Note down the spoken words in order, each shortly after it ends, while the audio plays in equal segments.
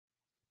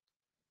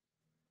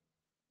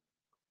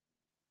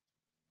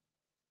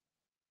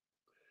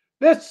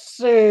This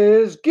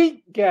is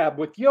Geek Gab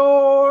with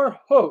your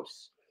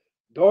hosts,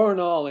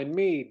 Dornall and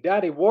me,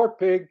 Daddy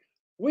Warpig.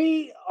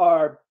 We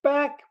are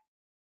back,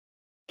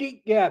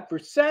 Geek Gab, for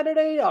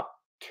Saturday,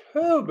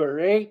 October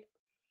 8th,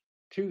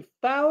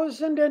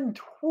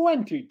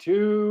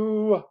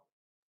 2022.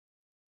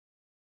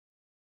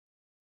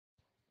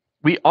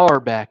 We are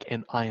back,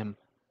 and I am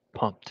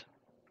pumped.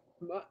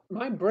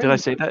 My Did I brain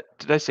say just that?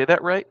 Did I say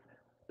that right?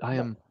 I my,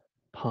 am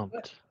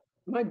pumped.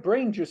 my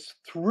brain just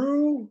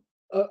threw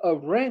a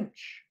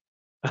wrench.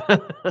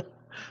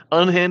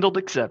 Unhandled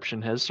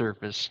exception has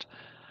surfaced.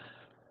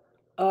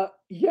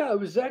 Yeah, it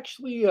was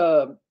actually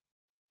uh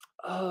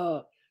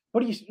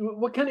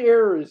what kind of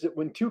error is it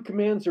when two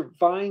commands are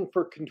vying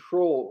for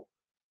control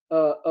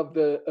of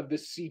the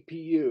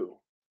CPU?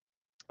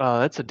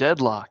 That's a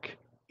deadlock.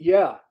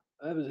 Yeah,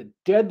 that was a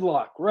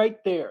deadlock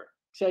right there.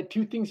 'Cause I had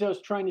two things I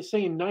was trying to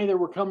say and neither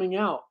were coming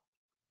out.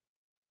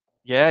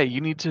 Yeah,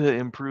 you need to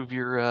improve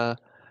your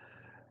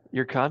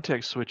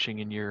context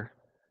switching and your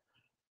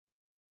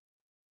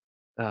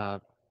uh,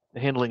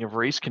 handling of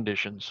race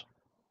conditions.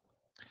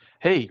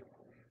 Hey,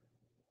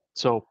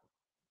 so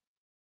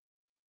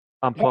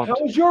I'm How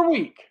pumped. was your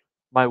week?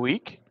 My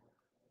week?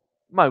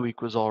 My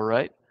week was all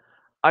right.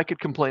 I could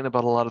complain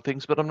about a lot of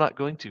things, but I'm not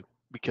going to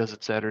because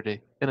it's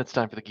Saturday and it's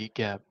time for the Geek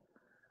Gab.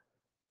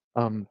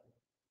 Um,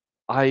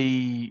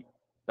 I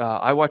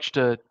I watched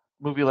a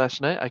movie last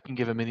night. I can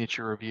give a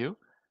miniature review.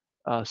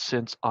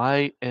 Since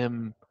I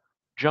am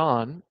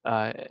John,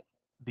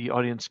 the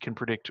audience can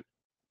predict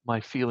my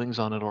feelings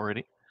on it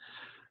already.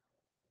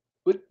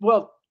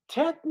 Well,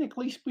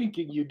 technically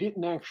speaking, you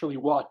didn't actually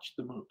watch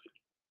the movie.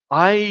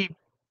 I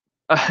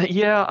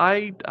yeah,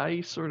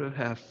 I sort of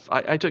have.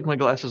 I took my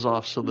glasses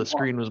off so the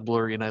screen was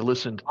blurry, and I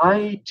listened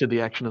I to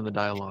the action and the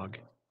dialogue.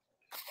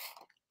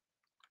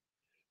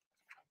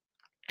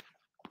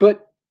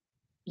 But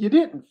you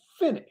didn't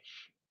finish.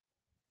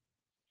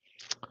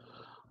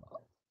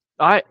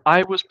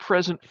 I was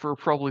present for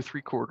probably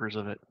 3/4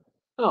 of it.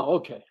 Oh,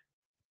 okay.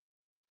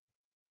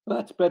 Well,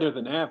 that's better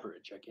than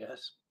average, I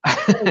guess.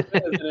 Probably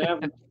better than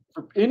average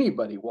for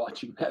anybody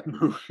watching that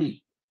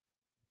movie.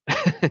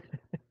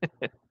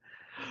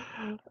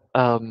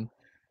 um,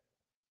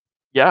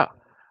 yeah,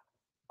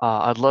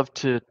 I'd love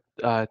to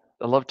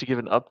give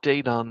an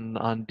update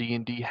on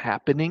D&D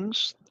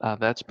happenings.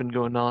 That's been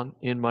going on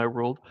in my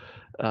world,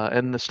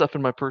 and the stuff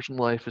in my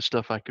personal life is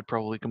stuff I could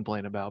probably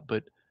complain about,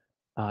 but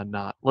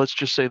not. Let's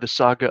just say the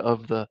saga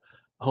of the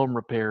home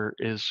repair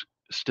is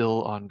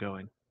still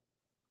ongoing,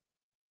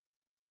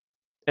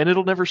 and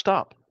it'll never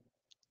stop.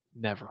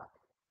 Never.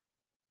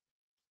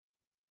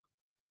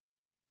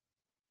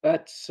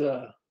 That's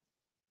uh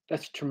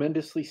that's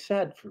tremendously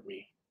sad for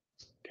me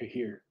to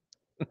hear,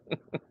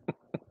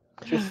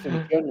 just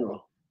in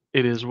general.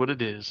 It is what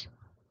it is.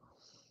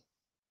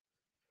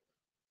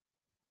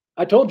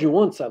 I told you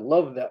once I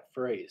love that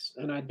phrase,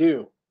 and I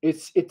do.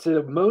 It's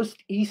a most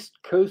East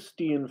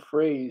Coastian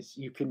phrase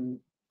you can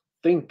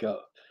think of.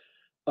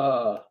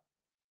 Uh,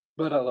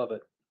 but I love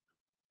it.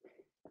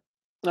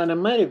 And I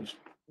might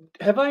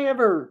have I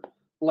ever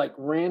like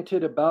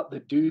ranted about the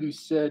dude who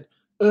said,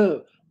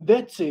 "Oh,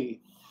 that's a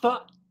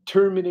thought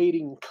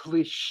terminating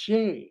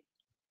cliche."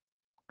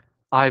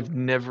 I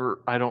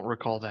don't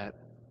recall that.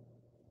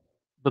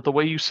 But the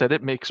way you said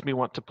it makes me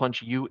want to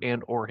punch you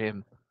and or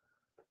him.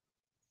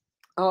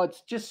 Oh,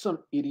 it's just some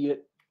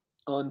idiot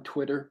on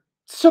Twitter.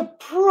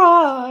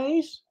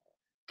 Surprise!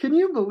 Can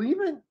you believe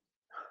it?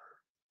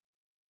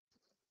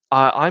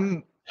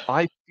 I'm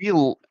I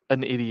feel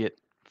an idiot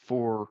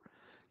for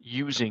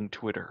using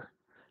Twitter.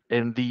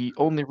 And the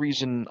only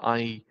reason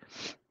I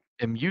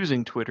am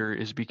using Twitter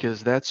is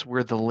because that's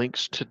where the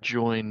links to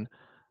join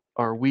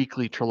our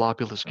weekly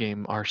Trolopulus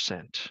game are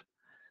sent.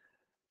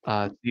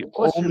 The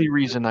Plus, you're only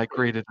reason I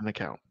created an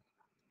account.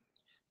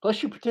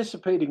 plus you're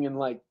participating in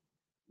like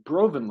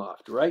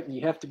Brovenloft, right? And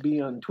you have to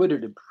be on Twitter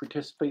to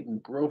participate in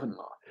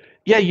Brovenloft.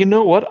 Yeah, you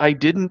know what? I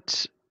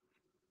didn't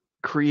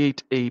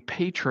create a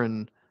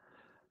patron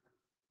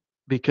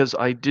because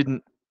I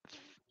didn't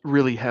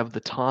really have the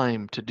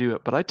time to do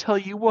it. But I tell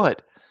you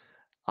what,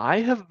 I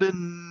have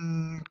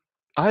been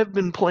I've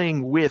been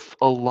playing with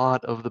a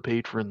lot of the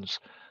patrons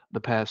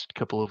the past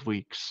couple of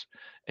weeks,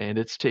 and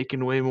it's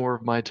taken way more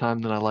of my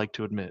time than I like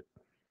to admit.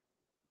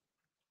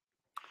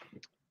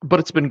 But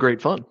it's been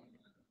great fun.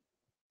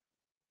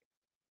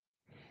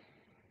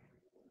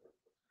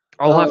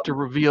 Uh, I'll have to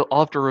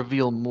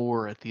reveal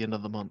more at the end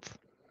of the month.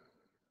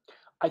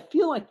 I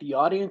feel like the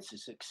audience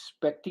is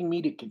expecting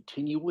me to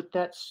continue with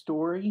that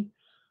story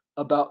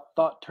about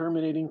thought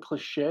terminating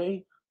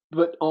cliche,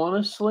 but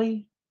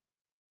honestly,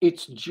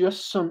 it's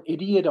just some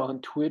idiot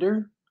on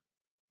Twitter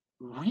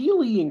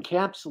really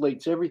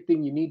encapsulates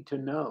everything you need to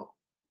know.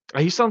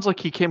 He sounds like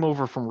he came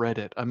over from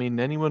Reddit. I mean,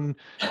 anyone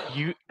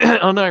you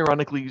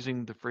unironically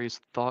using the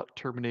phrase thought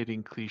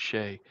terminating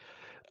cliche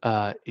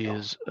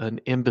is an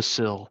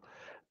imbecile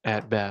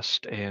at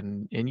best,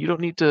 and you don't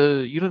need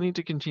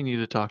to continue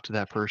to talk to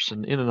that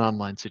person in an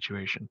online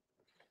situation.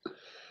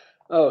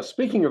 Oh,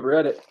 speaking of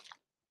Reddit,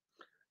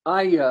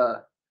 I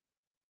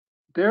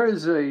There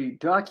is a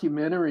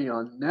documentary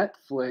on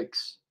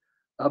Netflix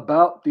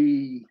about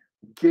the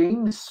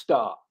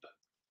GameStop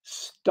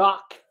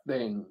stock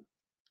thing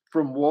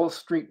from Wall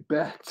Street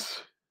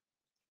Bets.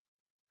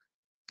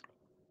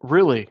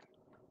 Really?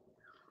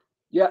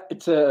 Yeah,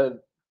 it's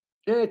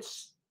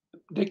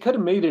they could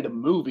have made it a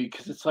movie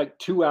because it's like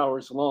 2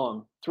 hours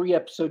long, 3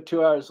 episode,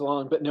 2 hours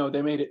long. But no,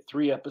 they made it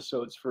 3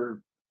 episodes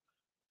for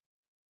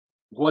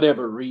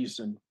whatever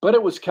reason. But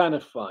it was kind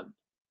of fun.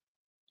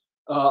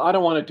 I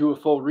don't want to do a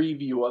full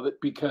review of it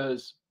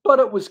but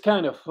it was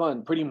kind of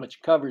fun. Pretty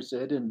much covers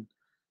it, and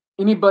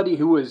anybody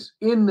who was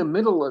in the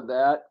middle of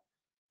that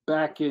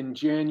back in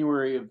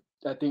January of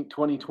I think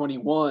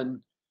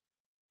 2021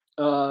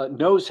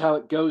 knows how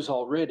it goes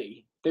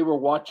already. They were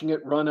watching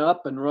it run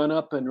up and run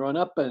up and run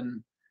up,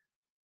 and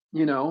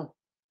you know,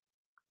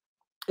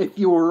 if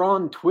you were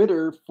on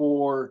Twitter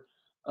for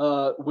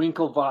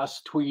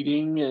Winklevoss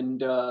tweeting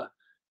and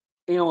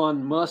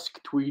Elon Musk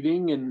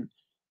tweeting and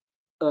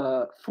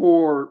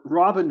for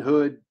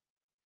Robinhood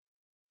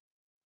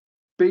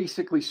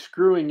basically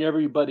screwing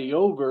everybody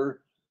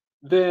over,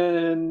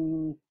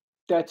 then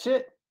that's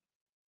it.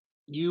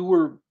 You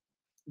were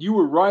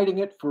writing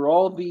it for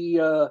all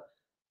the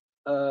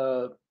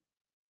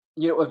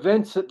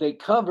events that they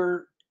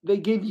cover. They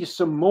give you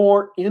some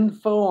more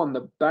info on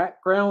the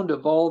background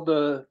of all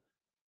the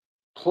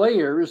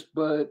players,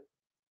 but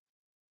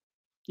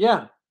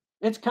yeah,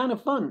 it's kind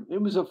of fun.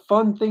 It was a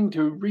fun thing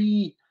to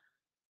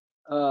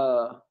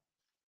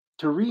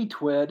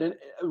retread,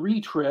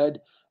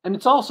 and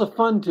it's also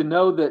fun to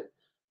know that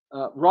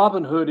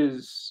Robinhood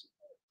is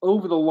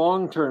over the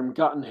long term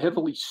gotten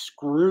heavily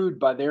screwed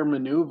by their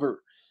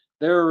maneuver.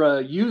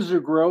 Their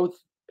user growth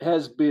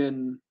has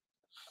been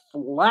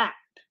flat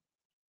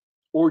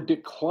or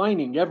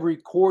declining every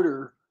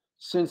quarter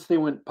since they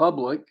went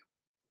public.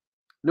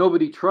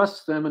 Nobody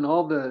trusts them, and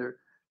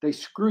they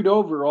screwed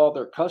over all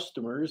their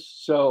customers.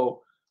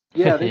 So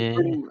yeah, they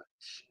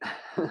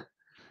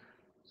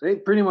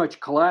pretty much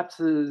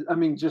collapses. I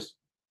mean, just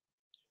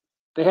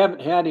they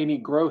haven't had any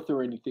growth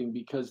or anything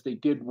because they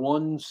did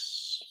one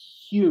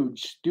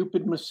huge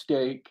stupid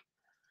mistake,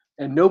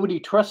 and nobody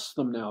trusts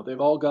them now.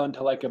 They've all gone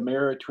to like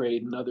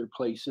Ameritrade and other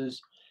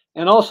places,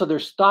 and also their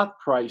stock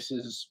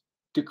prices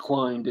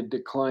declined and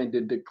declined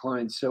and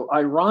declined. So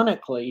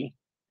ironically,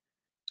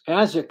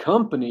 as a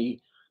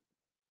company,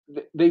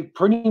 they've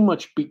pretty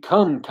much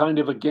become kind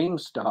of a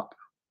GameStop.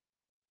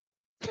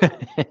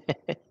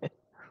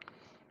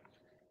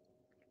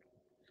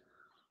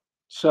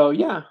 So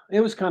yeah,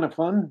 it was kind of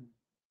fun.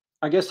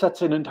 I guess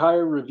that's an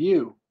entire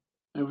review.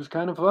 It was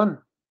kind of fun.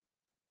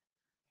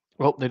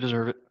 Well, they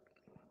deserve it.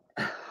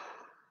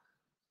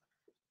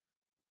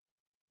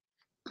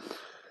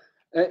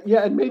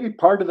 Yeah, and maybe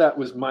part of that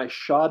was my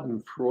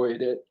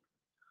Schadenfreude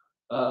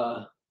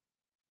at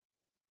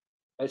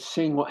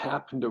seeing what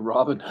happened to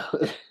Robin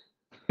Hood.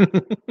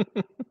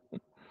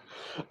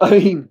 I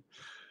mean,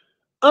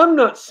 I'm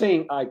not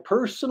saying I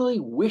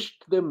personally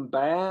wished them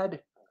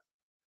bad,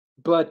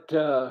 but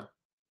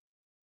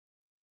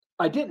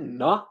I did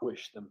not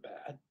wish them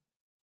bad.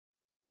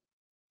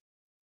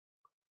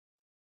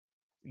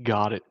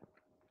 Got it.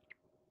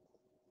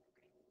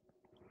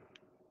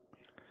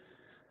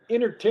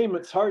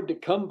 Entertainment's hard to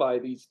come by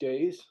these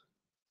days.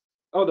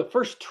 Oh, the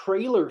first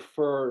trailer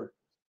for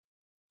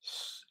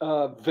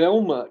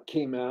Velma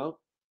came out.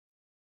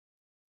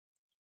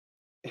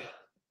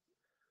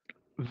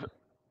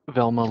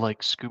 Velma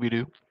like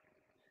Scooby-Doo?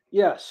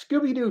 Yeah,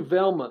 Scooby-Doo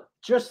Velma.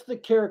 Just the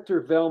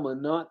character Velma,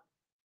 not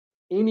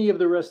any of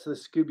the rest of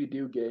the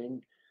Scooby-Doo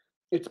gang.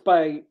 It's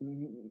by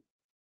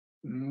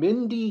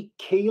Mindy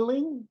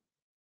Kaling.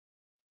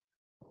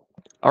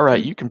 All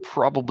right, you can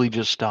probably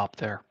just stop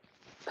there.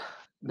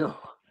 No,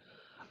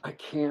 I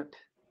can't.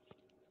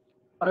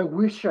 I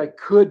wish I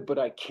could, but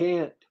I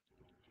can't.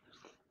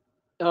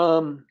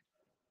 The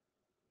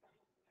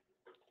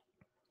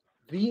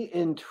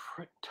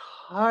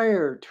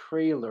entire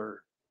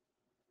trailer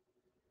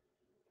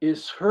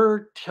is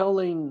her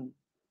telling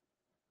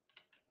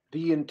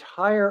the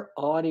entire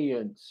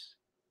audience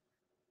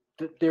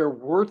that they're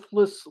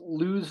worthless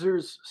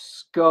losers,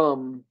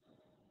 scum,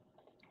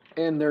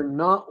 and they're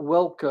not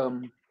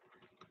welcome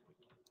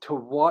to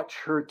watch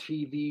her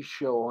TV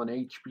show on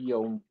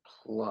HBO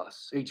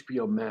Plus,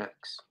 HBO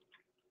Max.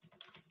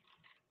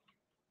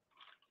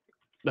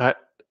 Not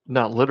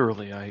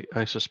literally,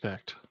 I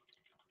suspect.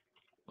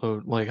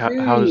 Oh, like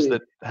how is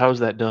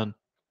that done?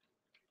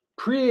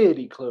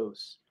 Pretty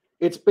close.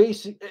 It's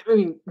basic. I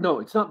mean, no,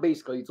 it's not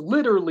basically. It's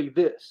literally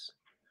this.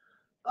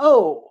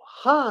 Oh,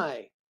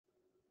 hi.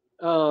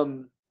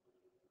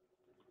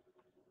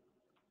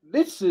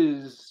 This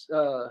is.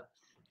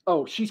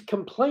 Oh, she's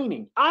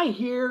complaining. I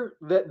hear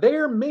that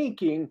they're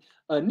making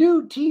a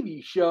new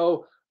TV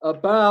show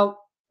about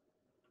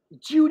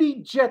Judy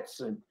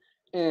Jetson,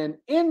 and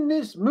in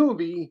this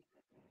movie,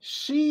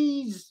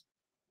 she's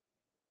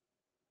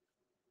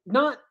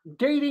not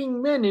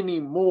dating men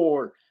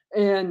anymore.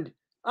 And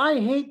I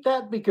hate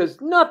that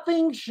because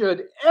nothing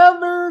should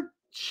ever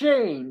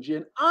change.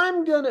 And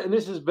I'm gonna, and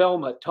this is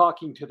Velma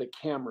talking to the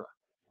camera.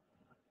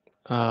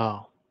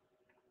 Oh,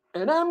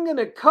 And I'm going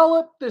to call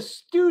up the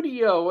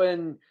studio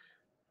and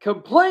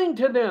complain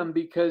to them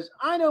because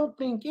I don't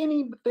think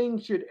anything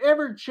should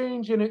ever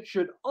change and it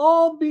should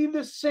all be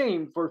the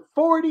same for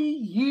 40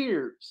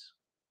 years.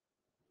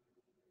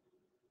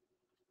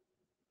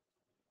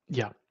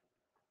 yeah.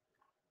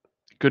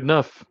 Good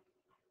enough.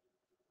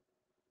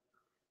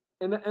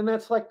 And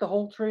that's like the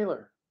whole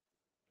trailer.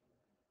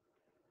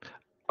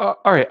 All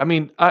right. I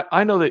mean,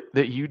 I know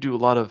that you do a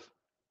lot of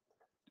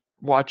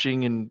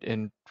watching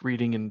and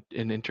reading and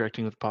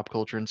interacting with pop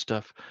culture and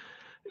stuff.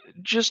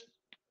 Just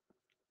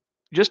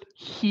just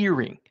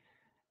hearing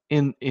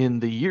in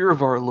the year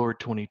of our Lord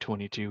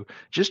 2022,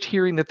 just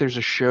hearing that there's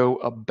a show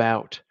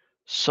about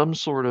some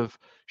sort of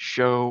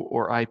show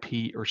or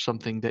IP or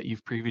something that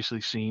you've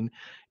previously seen,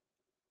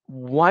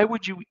 why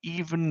would you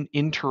even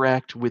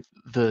interact with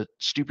the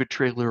stupid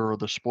trailer or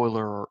the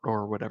spoiler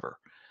or whatever?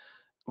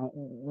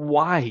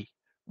 Why,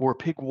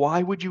 Warpig?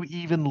 Why would you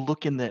even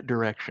look in that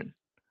direction?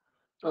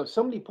 Oh,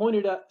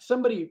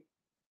 somebody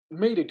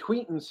made a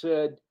tweet and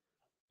said,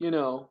 you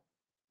know,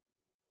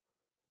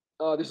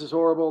 this is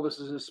horrible. This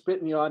is a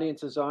spit in the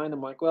audience's eye. And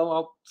I'm like, well,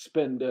 I'll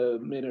spend a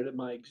minute of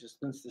my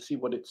existence to see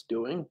what it's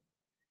doing.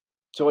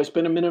 So I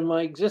spent a minute of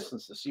my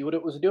existence to see what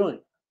it was doing.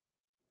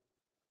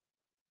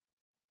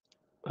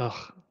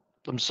 Ugh,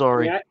 I'm I mean,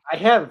 sorry. I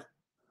have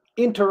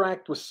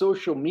interact with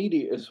social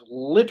media is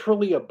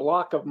literally a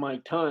block of my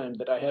time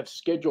that I have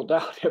scheduled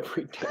out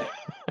every day.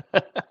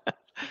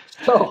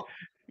 So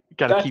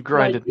Got to that's keep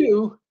what I grinding.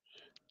 do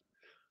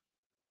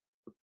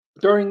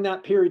during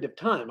that period of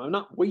time. I'm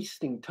not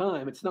wasting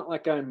time. It's not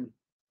like I'm,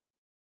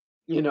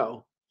 you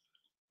know,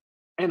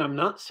 and I'm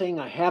not saying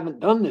I haven't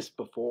done this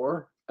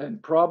before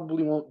and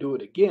probably won't do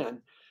it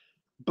again,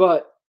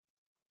 but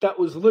that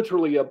was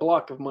literally a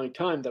block of my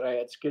time that I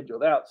had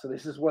scheduled out. So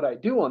this is what I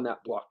do on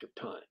that block of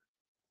time.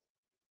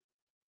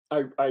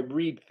 I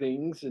read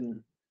things,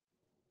 and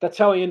that's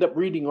how I end up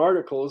reading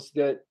articles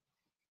that,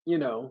 you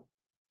know,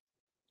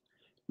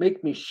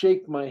 make me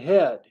shake my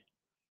head.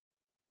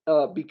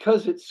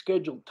 Because it's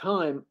scheduled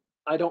time,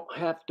 I don't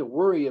have to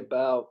worry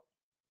about,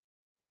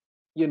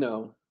 you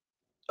know,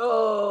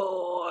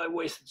 oh, I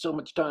wasted so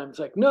much time. It's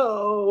like,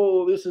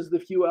 no, this is the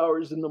few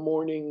hours in the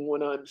morning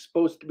when I'm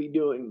supposed to be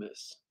doing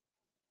this.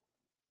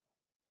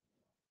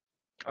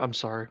 I'm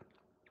sorry.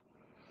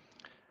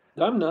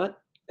 I'm not.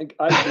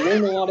 I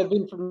learn a lot of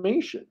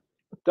information.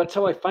 That's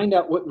how I find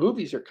out what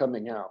movies are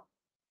coming out.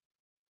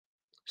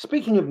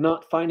 Speaking of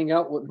not finding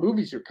out what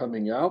movies are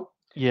coming out,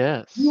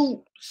 Yes.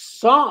 you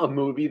saw a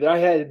movie that I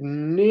had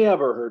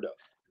never heard of.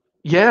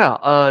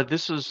 Yeah,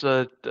 this was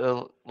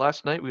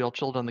last night. We all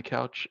chilled on the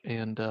couch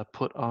and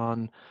put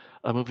on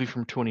a movie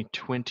from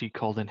 2020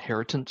 called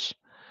Inheritance.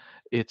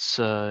 It's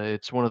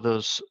one of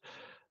those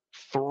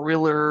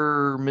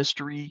thriller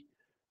mystery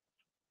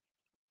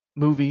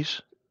movies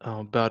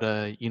about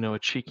a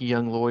cheeky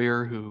young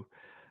lawyer who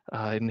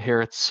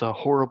inherits a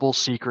horrible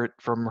secret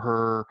from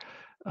her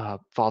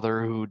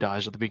father who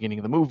dies at the beginning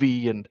of the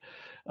movie, and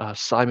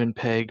Simon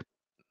Pegg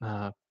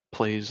uh,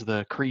 plays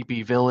the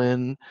creepy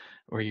villain,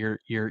 where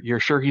you're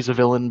sure he's a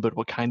villain, but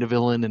what kind of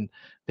villain? And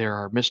there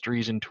are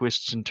mysteries and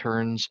twists and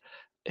turns,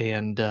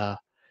 and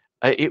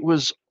it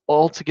was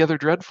altogether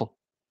dreadful.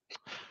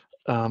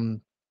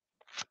 Um,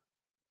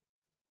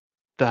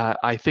 that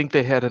I think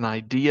they had an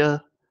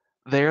idea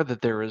there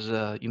that there was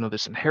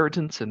this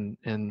inheritance, and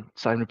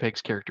Simon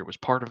Pegg's character was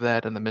part of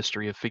that and the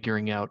mystery of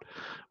figuring out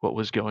what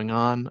was going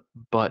on.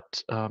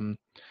 But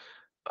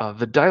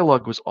the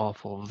dialogue was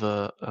awful.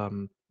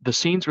 The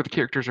scenes where the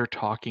characters are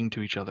talking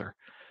to each other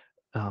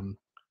um,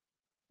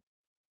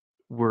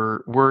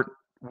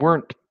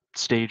 weren't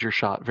staged or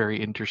shot very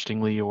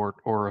interestingly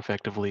or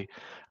effectively.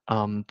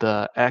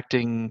 The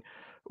acting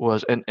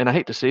was, and I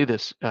hate to say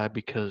this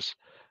because,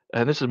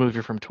 and this is a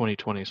movie from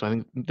 2020, so I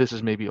think this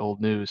is maybe old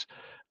news.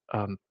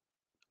 Um,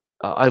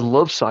 I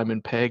love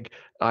Simon Pegg.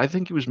 I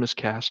think he was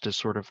miscast as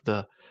sort of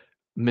the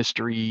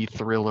mystery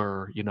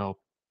thriller,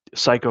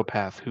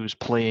 psychopath who's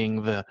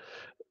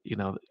you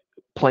know,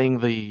 playing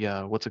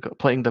the what's it called?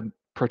 Playing the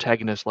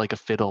protagonist like a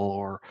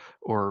fiddle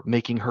or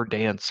making her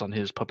dance on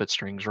his puppet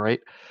strings,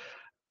 right?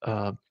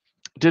 Uh,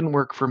 didn't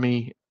work for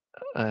me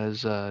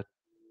as uh,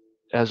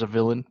 as a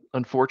villain,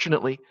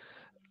 unfortunately,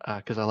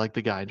 because I like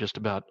the guy just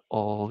about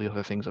all the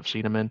other things I've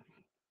seen him in.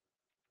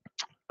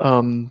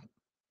 Um,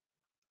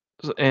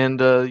 and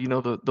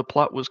the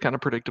plot was kind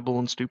of predictable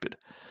and stupid.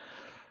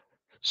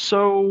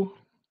 So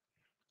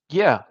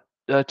yeah,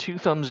 two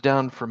thumbs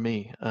down for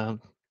me.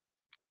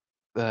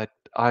 That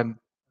I'm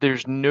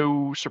There's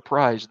no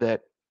surprise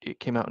that it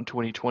came out in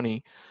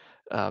 2020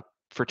 uh,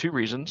 for two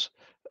reasons.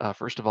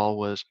 First of all,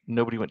 was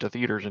nobody went to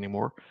theaters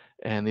anymore,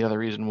 and the other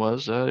reason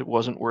was it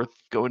wasn't worth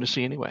going to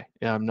see anyway.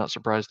 Yeah, I'm not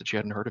surprised that you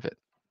hadn't heard of it.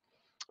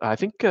 I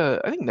think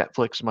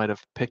Netflix might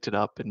have picked it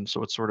up, and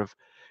so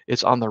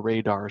it's on the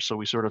radar. So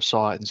we sort of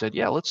saw it and said,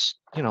 yeah, let's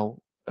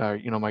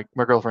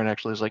my girlfriend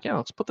actually was like, yeah,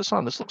 let's put this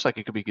on. This looks like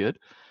it could be good,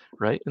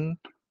 right? And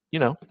you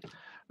know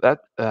that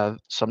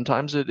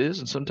sometimes it is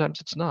and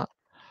sometimes it's not.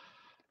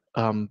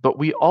 But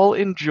we all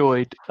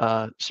enjoyed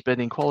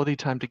spending quality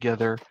time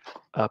together,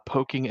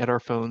 poking at our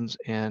phones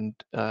and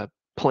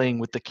playing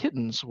with the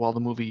kittens while the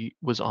movie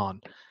was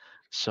on.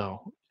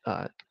 So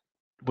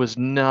was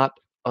not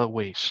a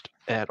waste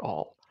at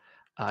all.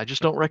 I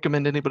just don't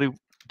recommend anybody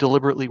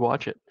deliberately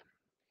watch it.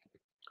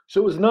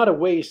 So it was not a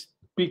waste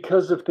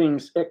because of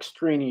things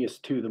extraneous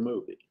to the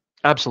movie.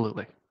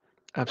 Absolutely,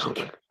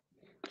 absolutely,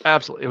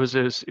 absolutely.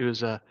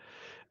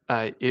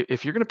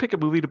 If you're gonna pick a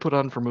movie to put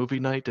on for movie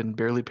night and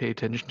barely pay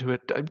attention to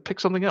it, I'd pick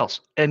something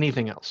else,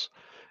 anything else,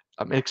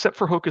 except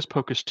for Hocus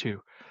Pocus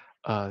 2.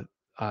 Uh,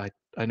 I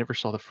never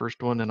saw the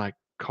first one, and I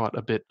caught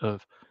a bit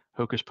of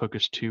Hocus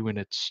Pocus 2, and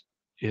it's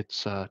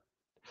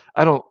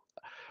I don't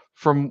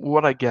from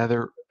what I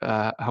gather,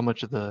 how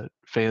much of the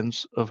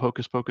fans of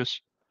Hocus Pocus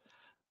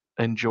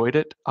enjoyed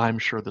it. I'm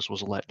sure this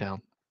was a letdown.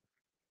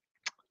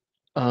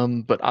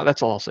 But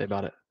that's all I'll say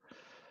about it.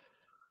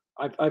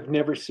 I've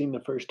never seen the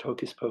first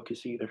Hocus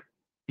Pocus either.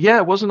 Yeah,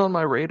 it wasn't on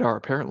my radar.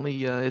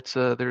 Apparently, it's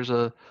there's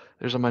a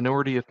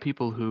minority of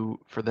people who,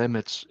 for them,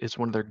 it's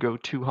one of their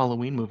go-to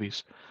Halloween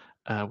movies,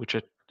 which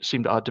it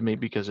seemed odd to me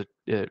because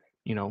it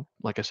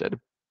like I said, it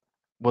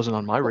wasn't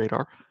on my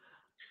radar.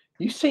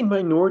 You say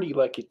minority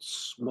like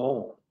it's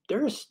small.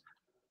 There's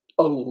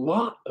a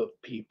lot of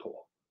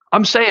people.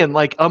 I'm saying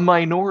like a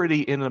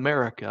minority in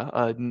America,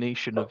 a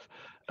nation of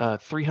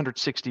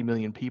 360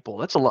 million people.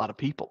 That's a lot of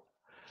people.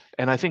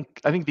 And I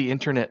think the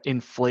internet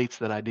inflates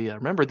that idea.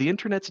 Remember, the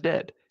internet's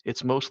dead.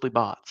 It's mostly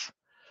bots.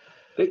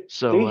 They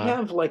So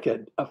have like a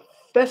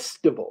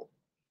festival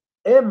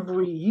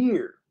every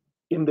year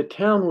in the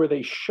town where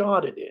they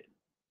shot it in.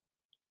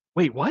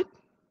 wait, what?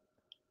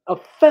 A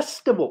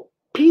festival.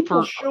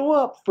 People For show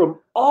up from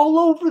all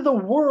over the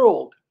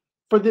world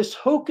for this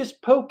Hocus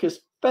Pocus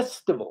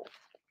festival.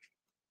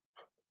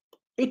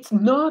 It's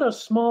not a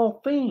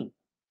small thing.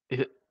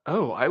 it?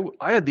 Oh,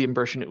 I had the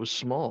impression it was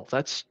small.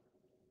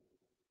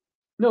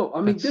 No,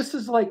 I mean, That's this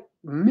is like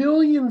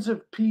millions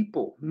of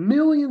people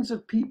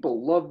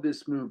love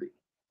this movie.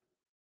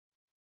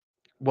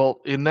 well,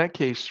 in that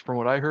case, from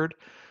what I heard,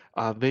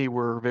 they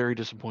were very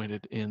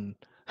disappointed in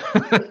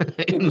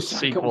In in the the second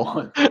sequel.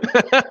 one.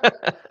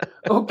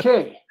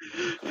 Okay.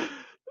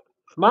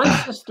 My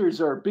sisters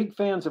are big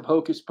fans of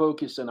Hocus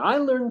Pocus, and I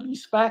learned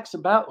these facts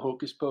about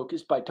Hocus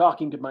Pocus by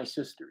talking to my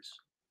sisters,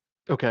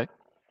 Okay.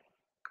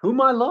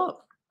 whom I love.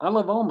 I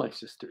love all my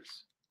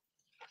sisters.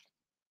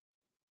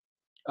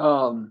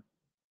 Um,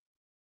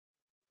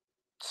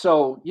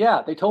 so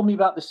yeah, they told me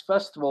about this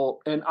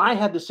festival, and I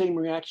had the same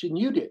reaction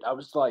you did. I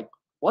was like,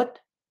 "What?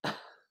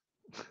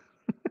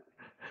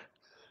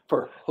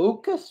 For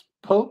Hocus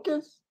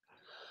Pocus?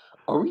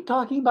 Are we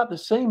talking about the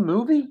same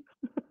movie?"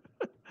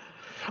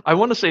 I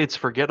want to say it's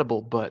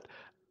forgettable, but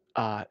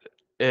uh,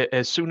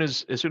 as soon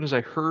as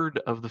I heard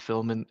of the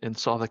film and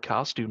saw the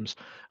costumes,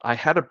 I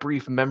had a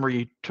brief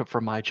memory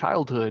from my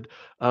childhood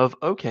of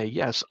okay,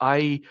 yes,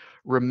 I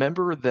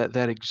remember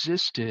that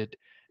existed,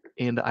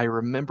 and I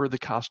remember the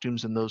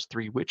costumes and those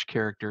three witch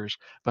characters,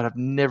 but I've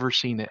never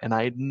seen it, and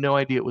I had no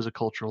idea it was a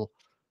cultural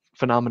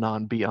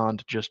phenomenon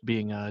beyond just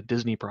being a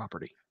Disney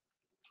property.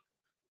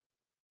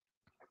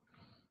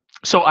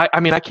 So I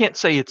mean I can't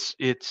say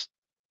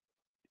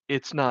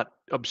it's not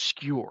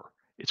obscure.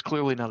 It's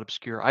clearly not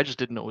obscure. I just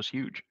didn't know it was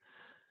huge.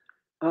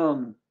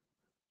 Um,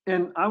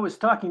 and I was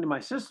talking to my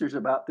sisters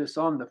about this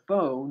on the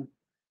phone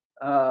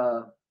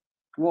uh,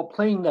 while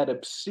playing that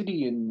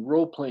Obsidian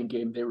role playing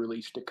game they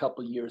released a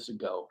couple years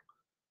ago,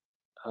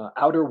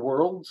 Outer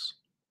Worlds.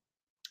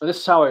 This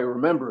is how I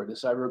remember it.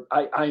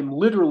 I'm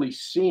literally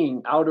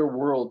seeing Outer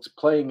Worlds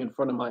playing in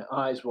front of my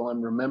eyes while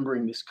I'm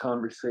remembering this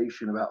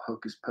conversation about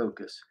Hocus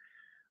Pocus,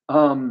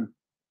 um,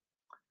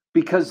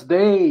 because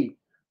they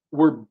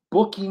were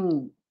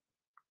booking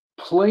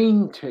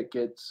plane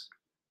tickets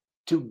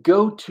to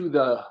go to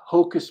the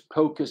Hocus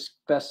Pocus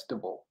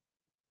festival.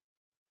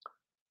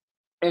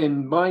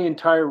 And my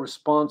entire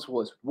response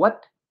was,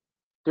 "What?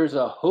 There's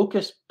a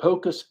Hocus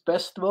Pocus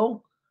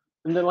festival?"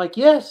 And they're like,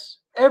 "Yes,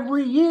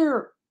 every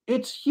year.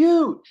 It's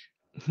huge."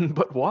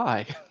 But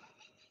why?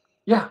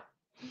 Yeah.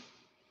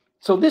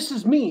 So this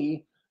is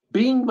me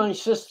being my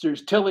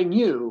sisters telling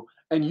you,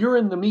 and you're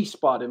in the me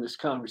spot in this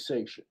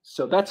conversation.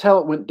 So that's how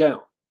it went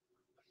down.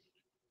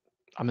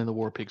 I'm in the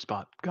war pig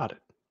spot. Got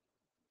it.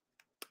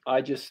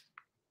 I just,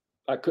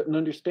 I couldn't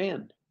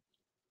understand.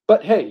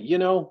 But hey,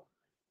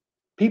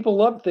 people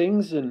love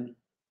things and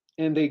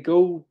they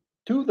go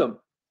to them.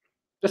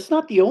 That's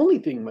not the only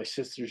thing my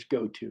sisters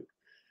go to.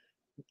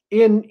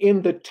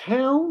 In the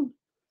town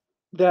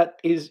that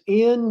is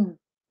in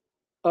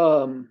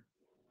um,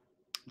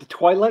 the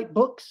Twilight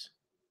books,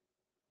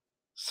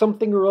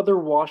 something or other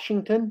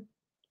Washington,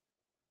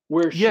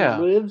 where she Yeah.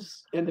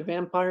 lives and the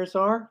vampires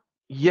are.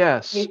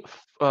 Yes. They,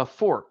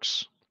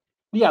 Forks.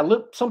 yeah,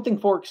 something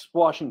Forks,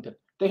 Washington.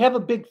 They have a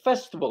big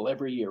festival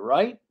every year,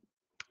 right?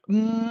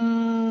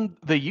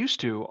 They used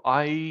to.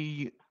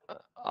 I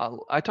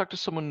talked to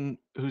someone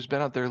who's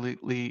been out there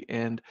lately,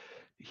 and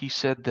he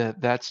said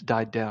that that's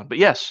died down. But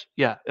yes,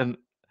 yeah, and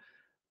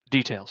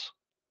details.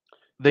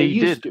 They They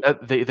used did.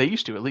 to. They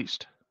used to at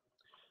least.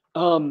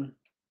 Um,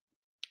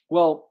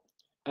 well,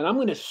 and I'm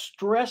going to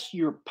stress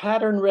your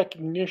pattern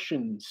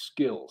recognition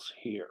skills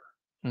here.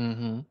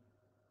 Mm-hmm.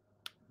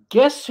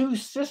 Guess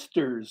whose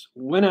sisters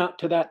went out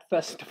to that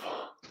festival?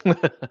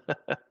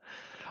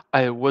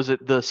 I was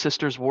it the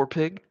Sisters War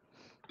Pig?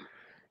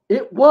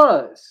 It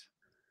was.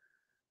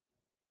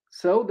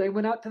 So they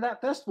went out to that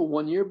festival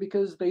one year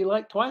because they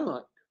liked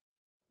Twilight.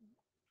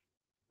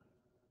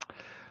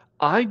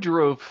 I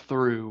drove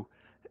through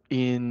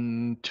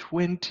in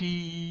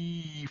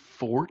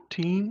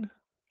 2014,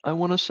 I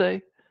want to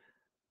say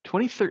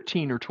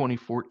 2013 or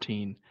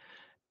 2014,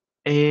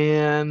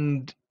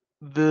 and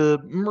the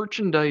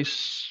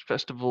merchandise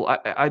festival.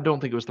 I don't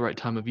think it was the right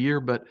time of year,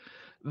 but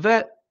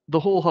that the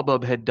whole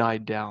hubbub had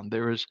died down.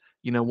 There was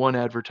one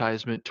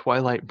advertisement,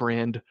 Twilight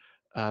brand,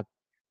 uh,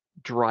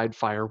 dried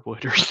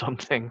firewood or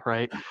something,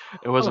 right? It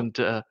Huh. wasn't.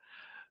 It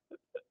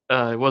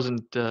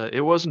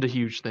wasn't a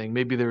huge thing.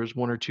 Maybe there was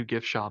one or two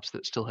gift shops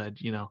that still had,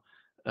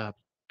 uh,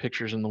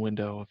 pictures in the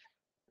window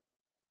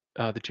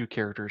of the two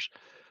characters.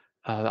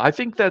 I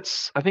think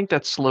that's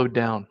slowed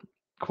down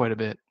quite a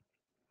bit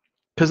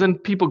because then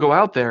people go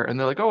out there and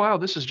they're like, oh wow,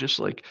 this is just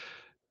like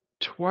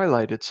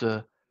Twilight. It's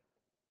a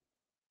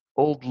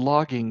old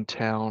logging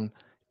town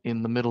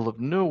in the middle of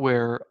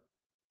nowhere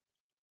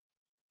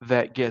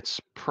that gets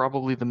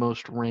probably the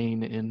most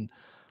rain in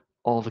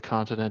all the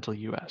continental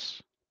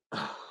U.S.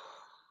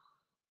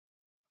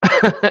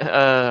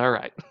 All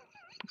right.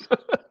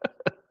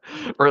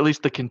 Or at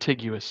least the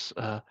contiguous,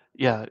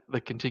 yeah,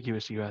 the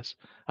contiguous U.S.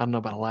 I don't know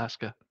about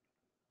Alaska,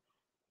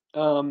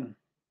 Um,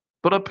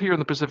 but up here in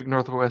the Pacific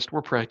Northwest,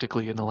 we're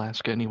practically in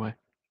Alaska anyway.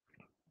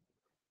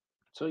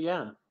 so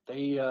yeah,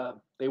 they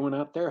went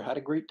out there, had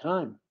a great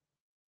time.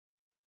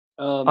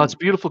 It's Um,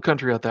 beautiful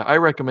country out there. I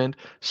recommend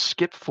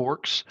skip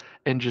Forks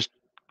and just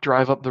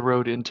drive up the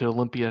road into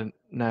Olympia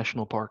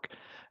National Park.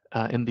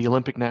 In the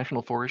Olympic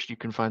National Forest, you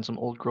can find some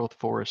old growth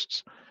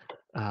forests,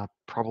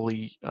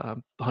 probably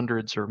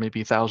hundreds or maybe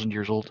 1,000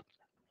 years old.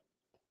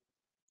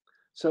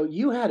 so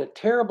you had a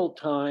terrible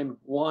time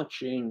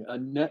watching a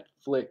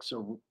Netflix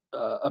or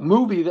a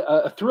movie,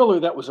 a thriller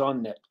that was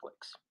on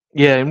Netflix.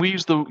 Yeah, and we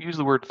use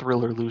the word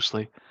thriller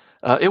loosely.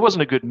 It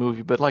wasn't a good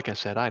movie, but like I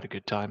said, I had a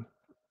good time.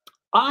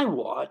 I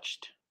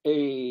watched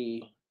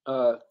a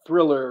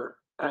thriller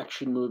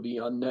action movie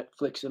on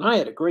Netflix, and I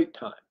had a great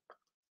time.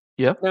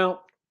 Yeah.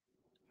 Now,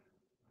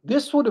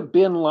 this would have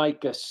been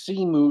like a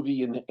C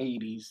movie in the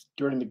 '80s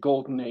during the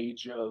golden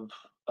age of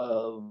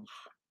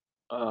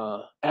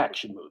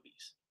action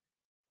movies.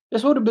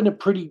 This would have been a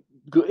pretty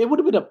good. It would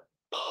have been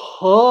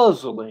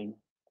puzzling,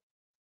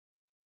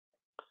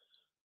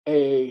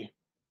 a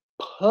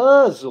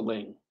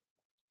puzzling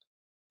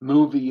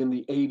movie in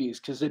the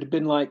 '80s because it had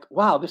been like,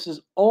 wow, this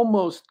is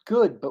almost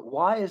good, but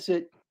why is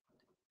it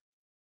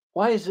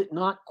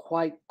not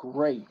quite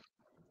great?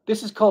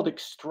 This is called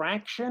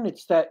Extraction.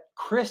 It's that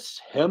Chris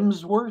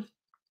Hemsworth,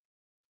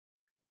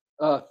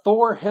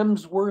 Thor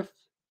Hemsworth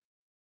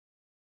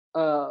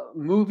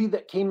movie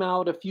that came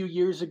out a few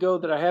years ago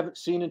that I haven't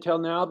seen until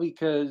now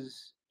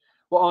because,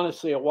 well,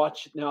 honestly, I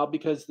watched it now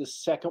because the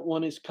second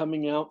one is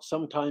coming out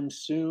sometime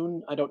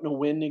soon. I don't know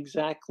when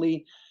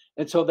exactly.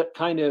 And so that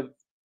kind of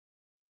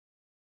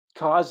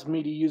caused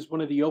me to use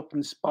one of the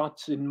open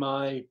spots in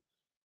my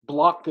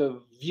block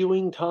of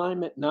viewing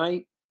time at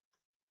night,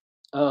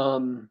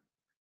 um,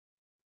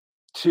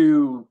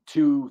 to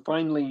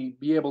finally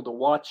be able to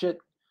watch it.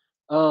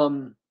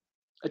 Um,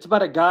 it's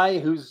about a guy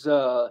who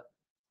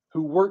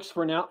works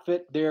for an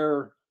outfit.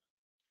 They're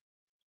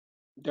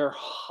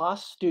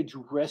hostage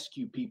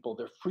rescue people.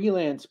 They're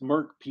freelance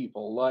merc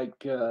people,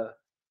 like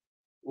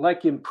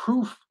in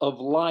Proof of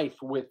Life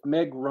with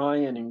Meg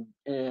Ryan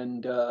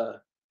and uh,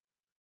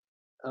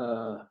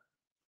 the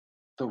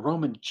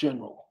Roman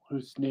general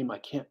whose name I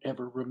can't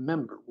ever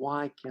remember.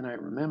 Why can't I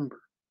remember?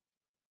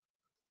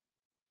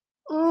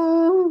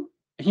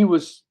 He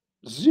was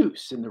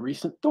Zeus in the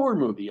recent Thor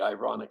movie,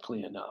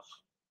 ironically enough.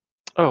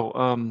 Oh,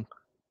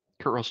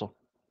 Kurt Russell.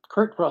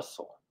 Kurt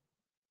Russell.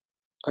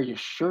 Are you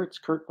sure it's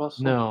Kurt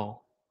Russell?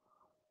 No,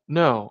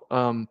 no.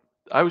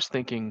 I was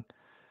thinking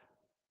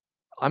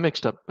I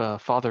mixed up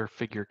father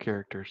figure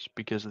characters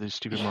because of these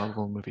stupid Yeah,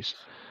 Marvel movies.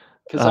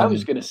 because I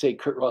was Um, going to say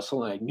Kurt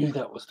Russell, and I knew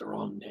that was the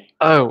wrong name.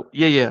 oh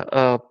yeah,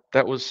 yeah.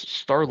 That was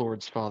Star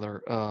Lord's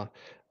father.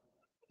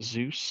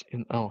 Zeus.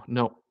 Oh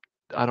no,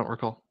 I don't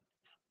recall.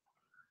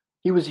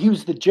 He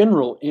was the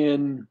general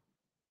in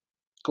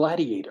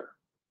Gladiator.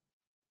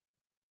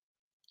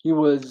 He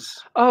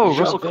was Oh,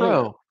 Russell Javert.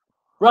 Crowe.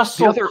 The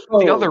Russell other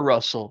Crowe,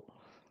 Russell.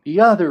 the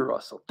other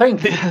Russell.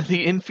 Thank you.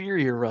 The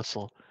inferior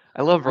Russell.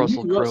 I love I knew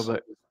Russell Crowe, Russell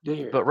but was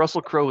there. but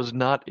Russell Crowe was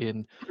not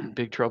in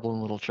Big Trouble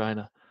in Little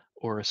China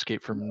or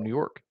Escape from New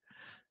York.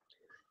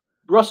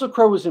 Russell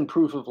Crowe was in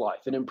Proof of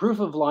Life, and in Proof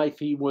of Life,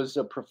 he was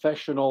a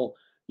professional,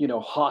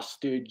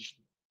 hostage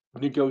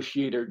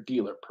negotiator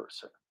dealer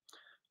person.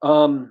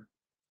 Um,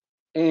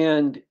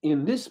 and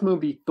in this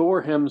movie,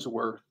 Thor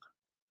Hemsworth,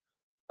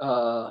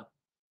 uh,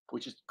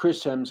 which is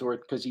Chris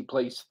Hemsworth because he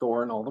plays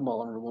Thor in all the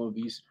Marvel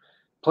movies,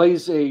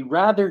 plays a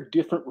rather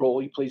different role.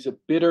 He plays a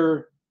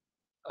bitter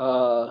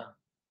Uh,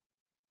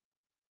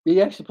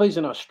 he actually plays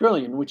an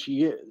Australian, which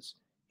he is.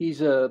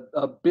 He's a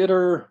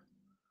bitter,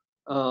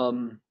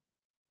 um,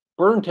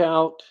 burnt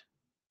out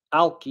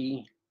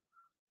alkie,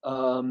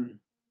 um,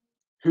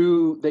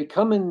 who they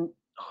come and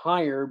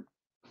hire,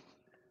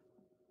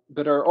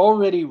 but are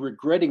already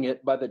regretting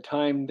it by the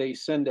time they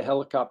send a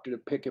helicopter to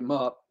pick him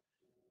up.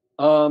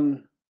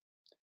 Um,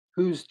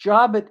 whose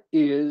job it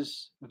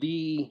is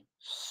the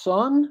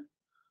son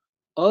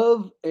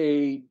of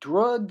a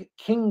drug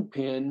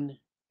kingpin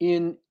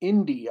in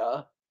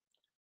India,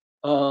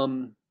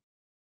 um,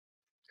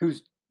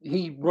 who's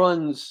he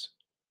runs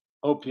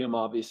opium,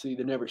 obviously,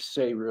 they never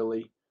say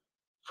really,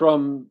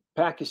 from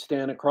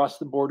Pakistan across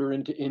the border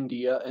into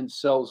India and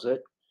sells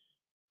it.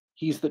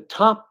 He's the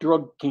top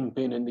drug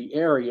kingpin in the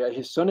area.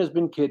 His son has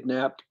been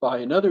kidnapped by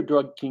another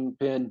drug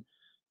kingpin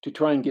to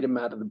try and get him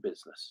out of the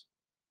business.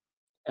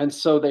 And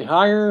so they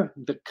hire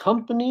the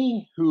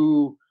company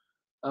who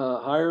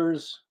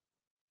hires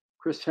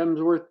Chris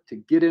Hemsworth to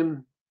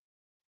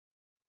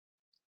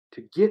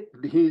get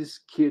his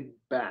kid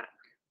back.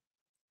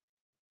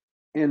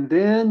 And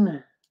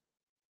then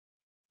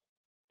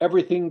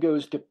everything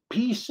goes to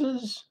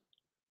pieces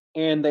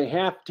and they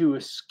have to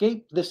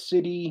escape the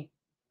city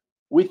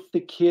with the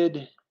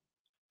kid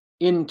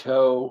in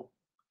tow.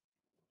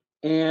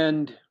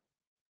 And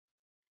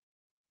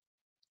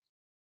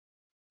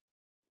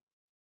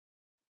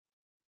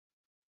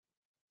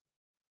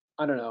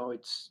I don't know,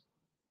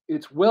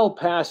 it's well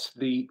past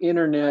the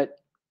internet,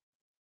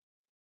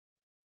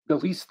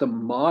 at least the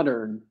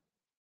modern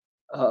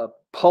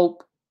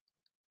pulp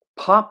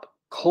pop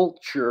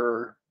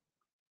culture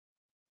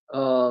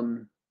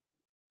um,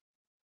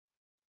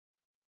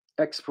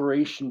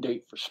 expiration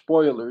date for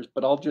spoilers,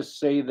 but I'll just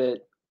say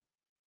that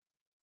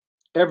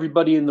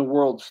everybody in the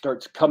world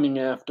starts coming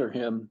after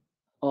him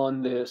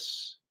on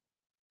this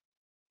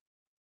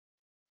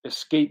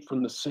escape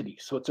from the city.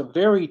 So it's a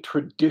very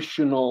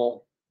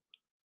traditional,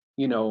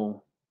 you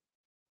know,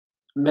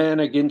 man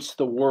against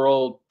the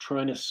world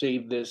trying to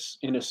save this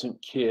innocent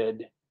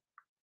kid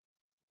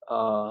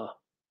uh,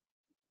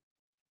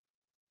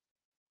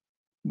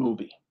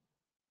 movie.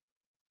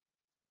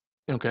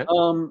 Okay.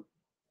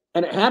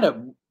 And it had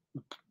a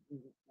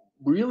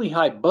really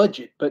high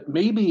budget, but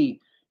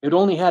maybe it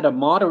only had a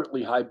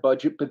moderately high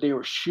budget, but they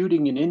were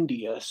shooting in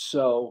India,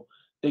 so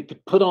they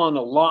could put on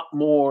a lot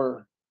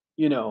more,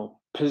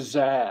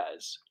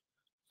 pizzazz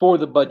for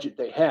the budget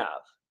they have.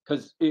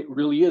 Because it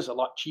really is a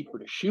lot cheaper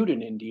to shoot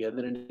in India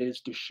than it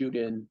is to shoot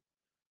in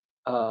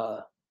uh,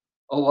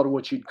 a lot of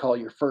what you'd call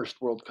your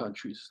first world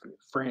countries,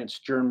 France,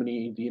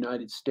 Germany, the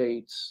United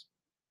States,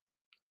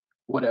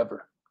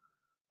 whatever.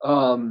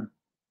 Um,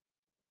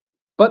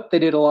 but they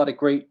did a lot of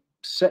great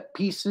set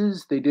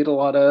pieces. They did a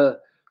lot of,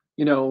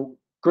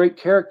 great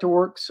character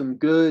work, some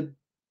good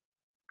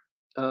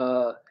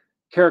uh,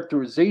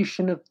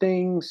 characterization of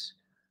things.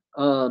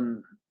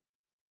 Um,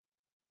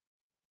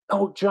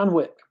 oh, John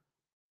Wick.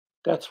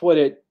 That's what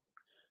it.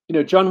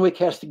 John Wick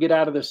has to get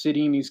out of the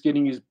city and he's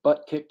getting his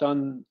butt kicked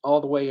on all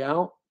the way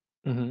out.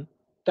 Hmm.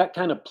 That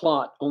kind of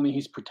plot. Only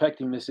he's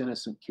protecting this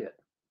innocent kid.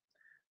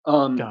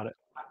 Um, Got it.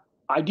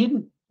 I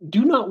do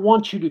not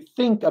want you to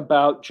think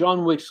about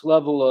John Wick's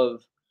level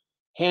of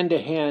hand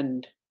to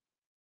hand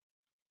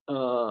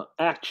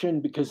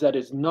action because that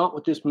is not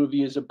what this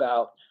movie is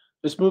about.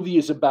 This movie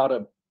is about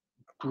a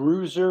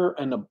bruiser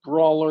and a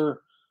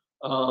brawler,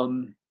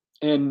 and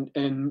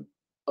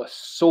a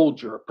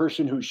soldier, a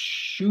person who's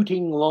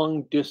shooting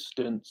long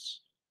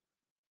distance.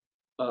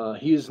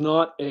 He is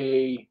not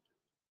a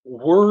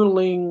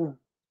whirling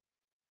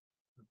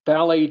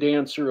ballet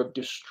dancer of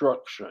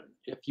destruction,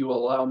 if you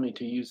allow me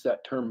to use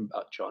that term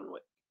about John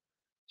Wick.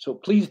 So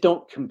please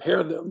don't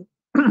compare them.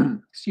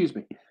 Excuse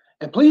me.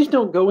 And please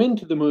don't go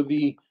into the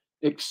movie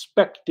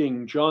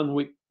expecting John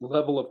Wick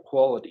level of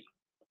quality.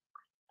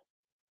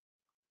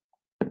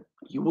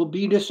 You will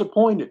be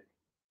disappointed.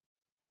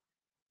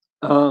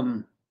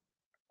 Um,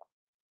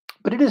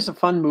 but it is a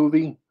fun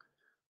movie.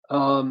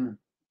 Um,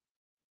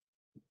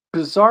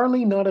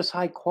 Bizarrely, not as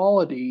high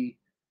quality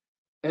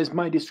as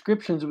my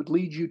descriptions would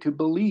lead you to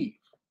believe.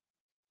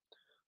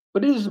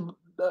 But it is,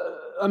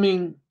 I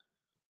mean,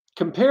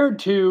 compared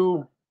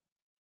to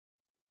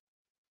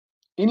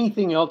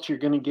anything else you're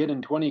going to get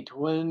in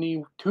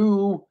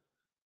 2022,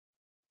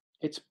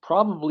 it's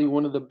probably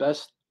one of the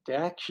best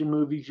action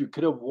movies you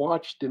could have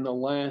watched in the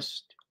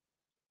last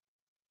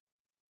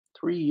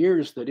 3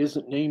 years that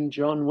isn't named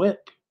John Wick.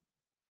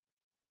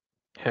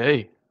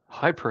 Hey,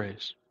 high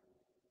praise.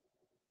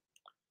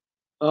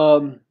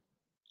 Um,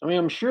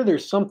 I'm sure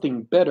there's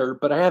something better,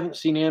 but I haven't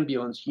seen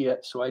Ambulance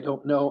yet, so I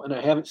don't know, and I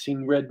haven't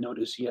seen Red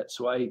Notice yet,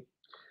 so I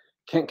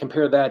can't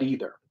compare that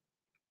either.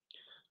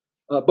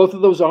 Both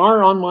of those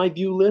are on my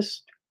view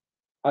list.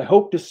 I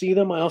hope to see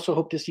them. I also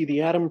hope to see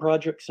the Atom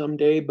Project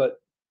someday,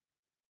 but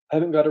I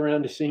haven't got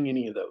around to seeing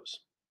any of those.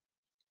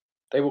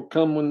 They will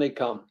come when they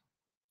come.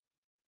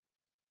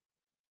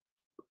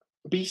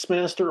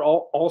 Beastmaster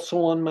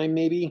also on my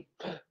maybe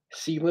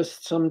see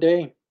list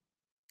someday.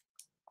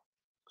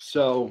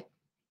 So,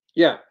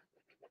 yeah,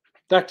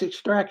 that's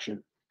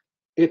Extraction.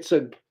 It's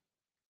a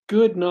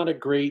good, not a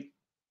great,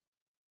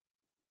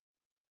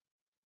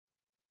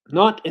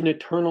 not an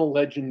eternal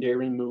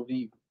legendary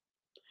movie,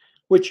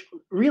 which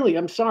really,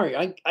 I'm sorry,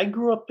 I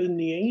grew up in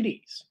the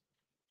 80s.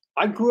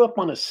 I grew up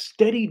on a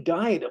steady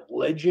diet of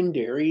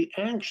legendary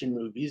action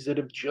movies that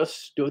have just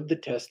stood the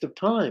test of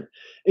time.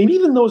 And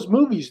even those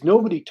movies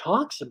nobody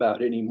talks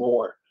about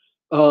anymore.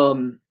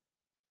 Um,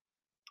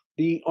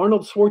 the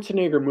Arnold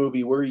Schwarzenegger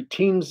movie where he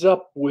teams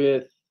up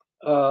with,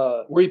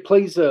 where he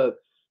plays a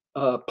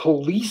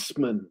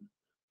policeman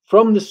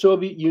from the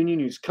Soviet Union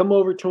who's come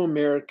over to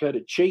America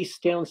to chase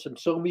down some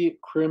Soviet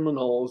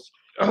criminals.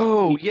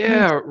 Oh, He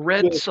teams yeah, up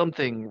Red with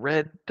something.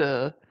 Red,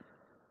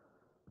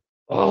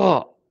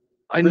 oh,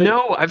 I Red,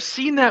 know. I've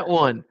seen that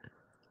one.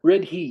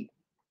 Red Heat.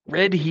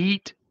 Red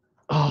Heat.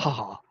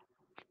 Oh,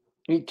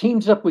 He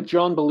teams up with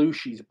John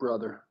Belushi's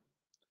brother.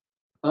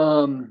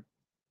 Um,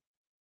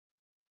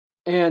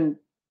 and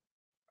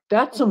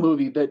that's a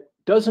movie that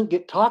doesn't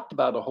get talked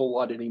about a whole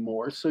lot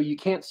anymore. So you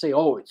can't say,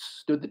 oh, it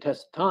stood the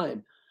test of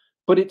time,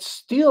 but it's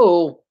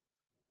still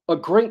a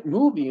great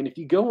movie. And if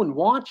you go and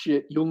watch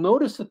it, you'll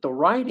notice that the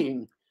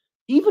writing,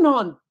 even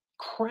on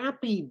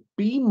crappy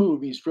B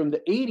movies from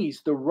the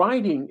 80s, the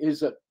writing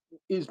is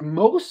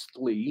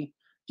mostly,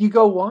 if you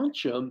go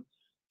watch them,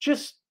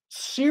 just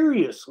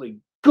seriously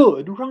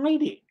good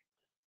writing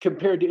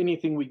compared to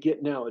anything we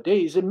get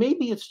nowadays. And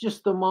maybe it's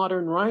just the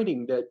modern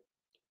writing that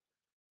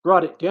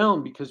brought it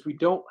down because we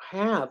don't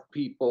have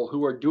people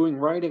who are doing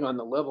writing on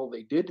the level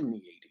they did in the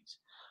 80s.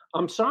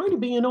 I'm sorry to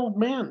be an old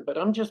man, but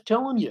I'm just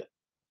telling you,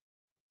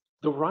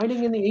 the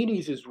writing in the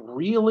 80s is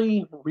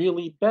really,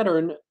 really better.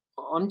 And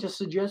I'm just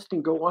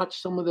suggesting go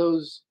watch some of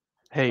those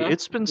hey, action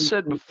it's been movies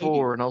said from the 80s.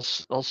 before, and I'll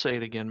say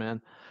it again,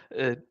 man.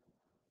 Uh,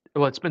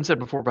 well, it's been said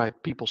before by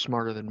people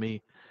smarter than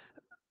me.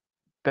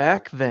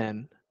 Back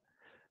then,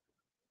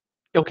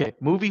 okay,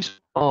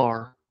 movies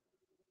are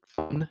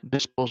fun,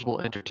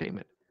 disposable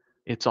entertainment.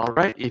 It's all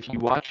right if you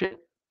watch it,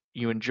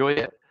 you enjoy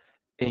it,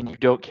 and you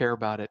don't care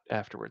about it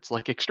afterwards.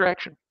 Like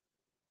Extraction.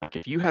 Like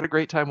if you had a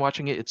great time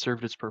watching it, it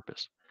served its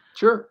purpose.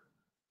 Sure.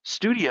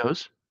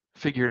 Studios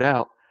figured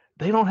out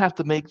they don't have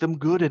to make them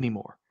good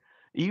anymore.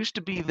 It used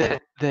to be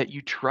that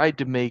you tried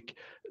to make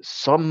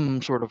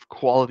some sort of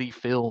quality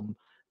film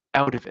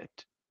out of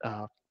it.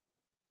 Uh,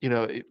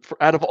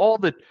 out of all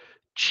the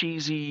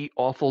cheesy,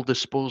 awful,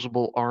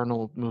 disposable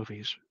Arnold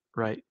movies,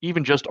 right?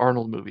 Even just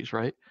Arnold movies,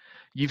 right?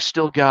 You've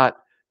still got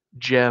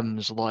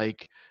gems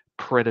like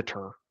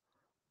Predator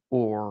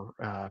or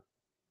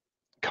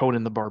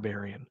Conan the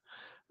Barbarian,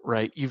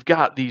 right? You've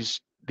got these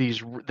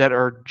that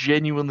are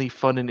genuinely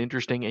fun and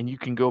interesting, and you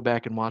can go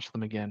back and watch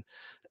them again.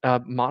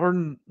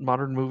 Modern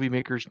movie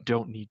makers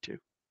don't need to,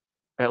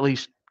 at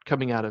least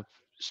coming out of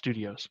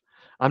studios.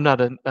 I'm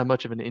not a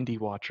much of an indie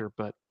watcher,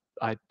 but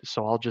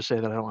I'll just say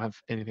that I don't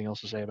have anything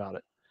else to say about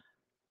it.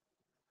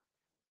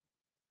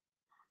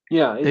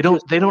 Yeah, They it don't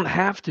just, they don't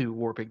have to,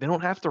 Warpig. They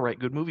don't have to write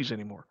good movies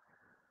anymore.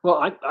 well,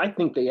 I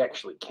think they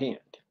actually can't.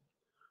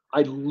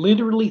 I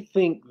literally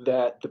think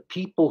that the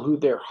people who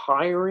they're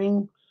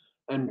hiring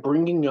and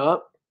bringing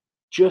up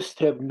just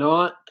have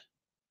not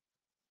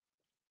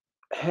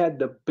had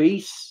the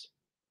base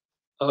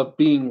of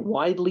being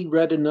widely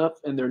read enough,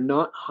 and they're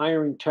not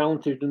hiring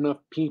talented enough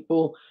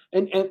people.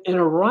 And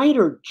a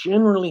writer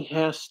generally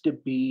has to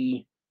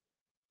be,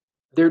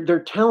 their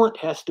talent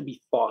has to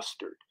be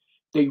fostered.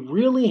 They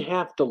really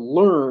have to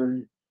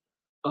learn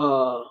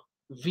uh,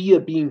 via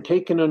being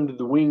taken under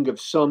the wing of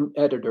some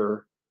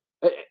editor.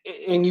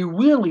 And you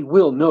really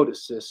will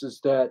notice this is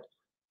that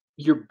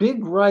your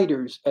big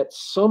writers at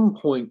some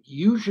point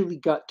usually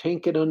got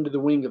taken under the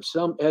wing of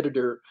some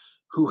editor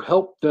who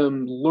helped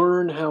them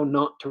learn how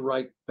not to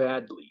write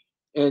badly.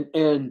 And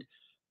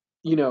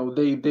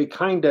they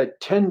kind of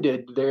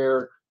tended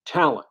their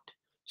talent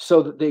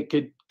so that they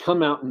could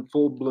come out in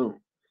full bloom.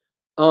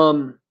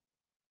 Um,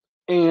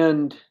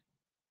 and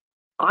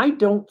I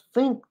don't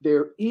think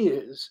there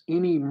is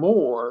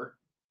anymore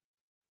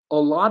a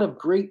lot of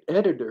great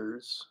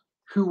editors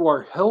who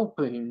are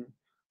helping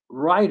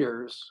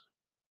writers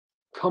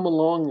come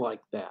along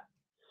like that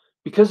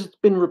because it's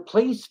been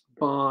replaced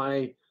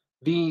by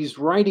these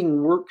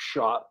writing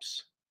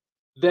workshops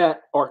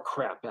that are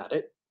crap at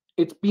it.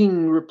 It's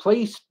being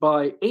replaced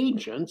by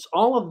agents.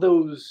 All of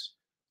those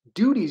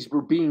duties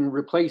were being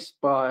replaced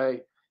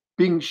by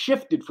being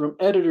shifted from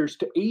editors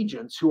to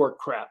agents who are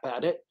crap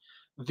at it.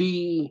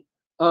 The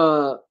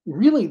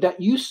Really,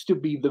 that used to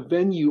be the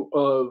venue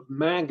of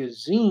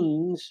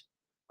magazines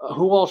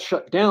who all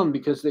shut down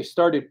because they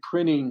started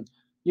printing,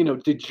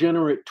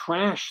 degenerate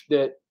trash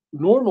that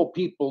normal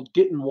people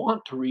didn't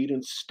want to read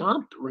and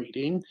stopped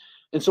reading.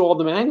 And so all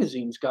the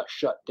magazines got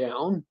shut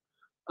down.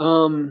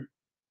 Um,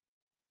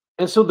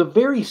 and so the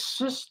very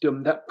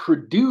system that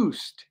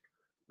produced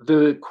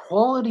the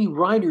quality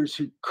writers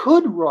who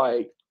could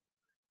write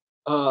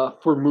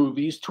for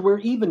movies, to where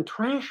even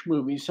trash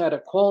movies had a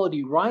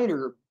quality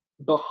writer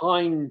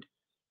behind,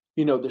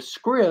 the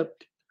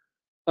script,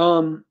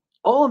 um,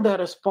 all of that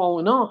has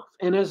fallen off.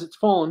 And as it's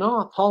fallen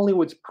off,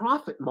 Hollywood's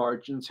profit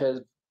margins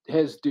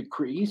has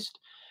decreased.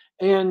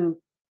 And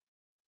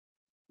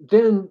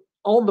then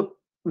all the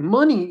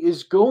money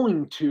is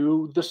going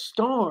to the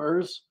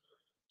stars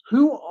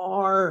who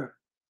are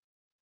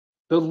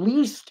the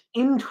least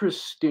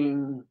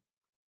interesting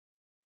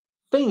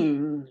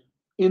thing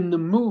in the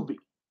movie.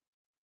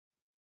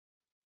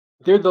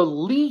 They're the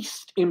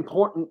least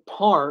important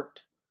part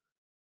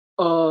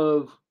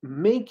of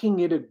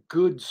making it a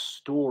good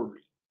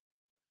story.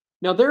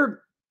 Now,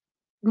 they're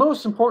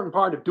most important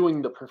part of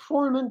doing the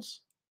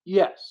performance,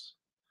 yes.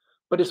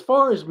 But as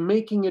far as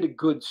making it a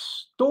good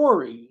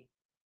story,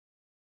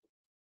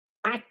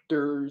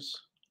 actors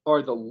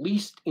are the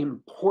least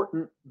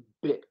important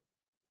bit.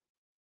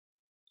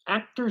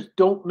 Actors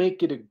don't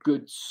make it a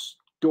good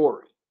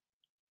story.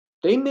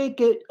 They make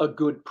it a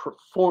good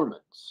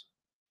performance.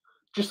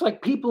 Just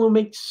like people who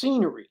make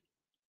scenery,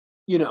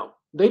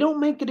 they don't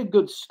make it a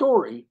good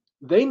story.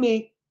 They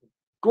make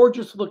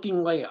gorgeous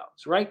looking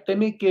layouts, right? They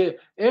make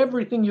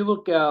everything you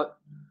look at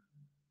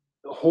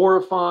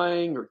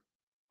horrifying or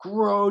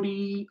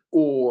grody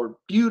or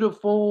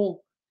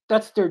beautiful.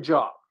 That's their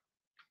job.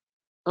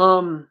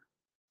 Um,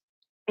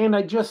 and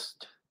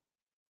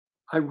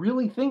I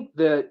really think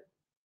that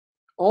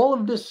all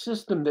of this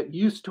system that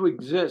used to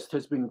exist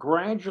has been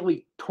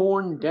gradually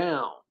torn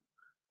down.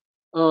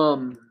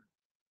 Um,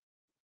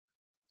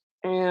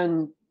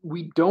 and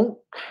we don't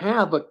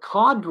have a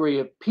cadre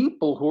of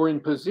people who are in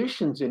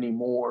positions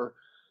anymore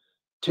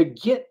to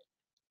get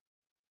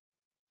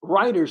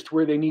writers to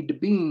where they need to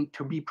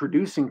be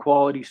producing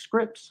quality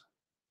scripts.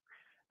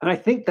 And I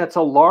think that's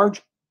a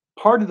large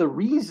part of the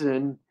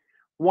reason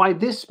why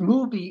this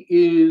movie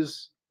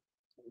is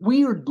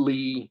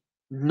weirdly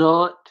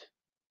not,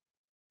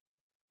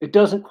 it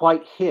doesn't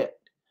quite hit,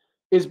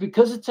 is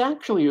because it's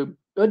actually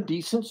a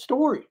decent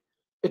story.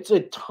 It's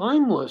a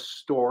timeless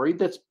story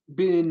that's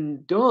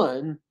been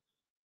done.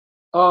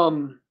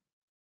 Um,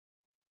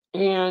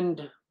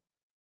 and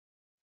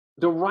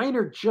the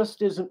writer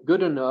just isn't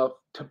good enough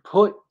to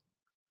put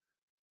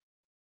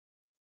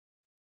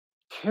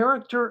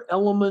character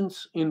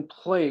elements in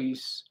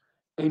place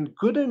and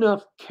good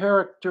enough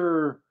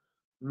character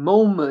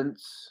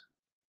moments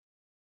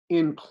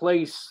in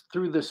place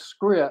through the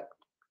script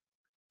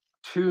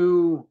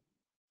to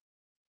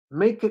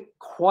make it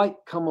quite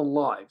come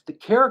alive. The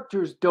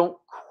characters don't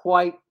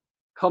quite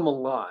come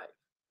alive.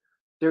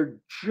 They're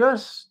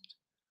just,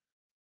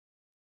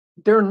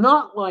 they're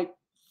not like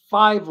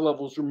 5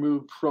 levels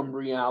removed from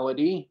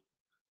reality.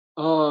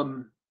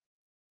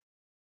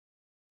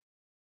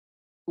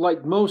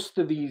 Like most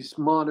of these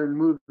modern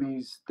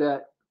movies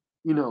that,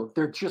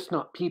 they're just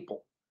not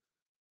people.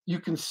 You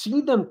can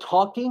see them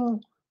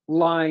talking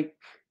like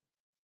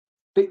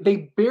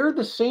they bear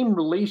the same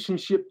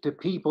relationship to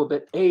people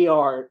that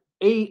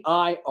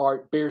AI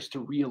art bears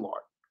to real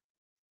art.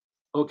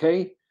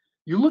 Okay?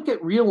 You look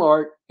at real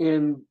art,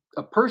 and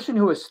a person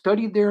who has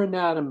studied their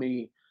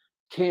anatomy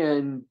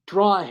can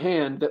draw a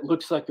hand that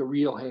looks like a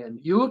real hand.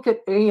 You look at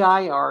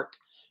AI art,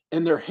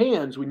 and their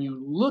hands, when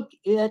you look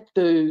at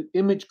the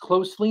image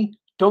closely,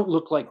 don't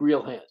look like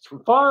real hands.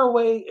 From far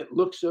away, it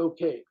looks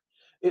okay.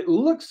 It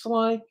looks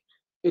like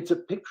it's a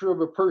picture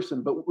of a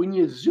person, but when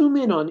you zoom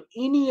in on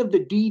any of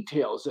the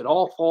details, it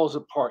all falls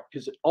apart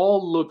because it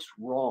all looks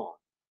wrong.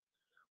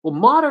 Well,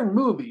 modern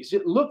movies,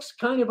 it looks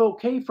kind of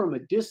okay from a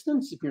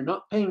distance if you're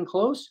not paying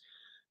close,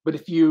 but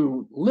if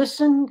you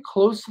listen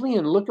closely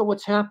and look at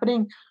what's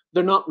happening,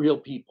 they're not real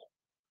people.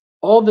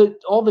 All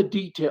the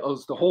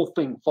details, the whole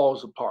thing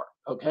falls apart,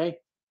 okay?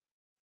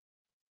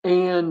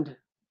 And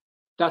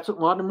that's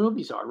what modern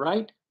movies are,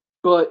 right?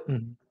 But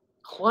Mhm.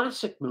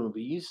 classic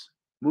movies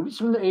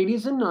from the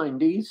 80s and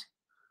 90s,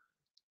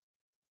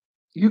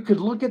 you could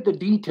look at the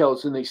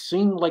details and they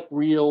seemed like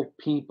real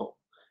people.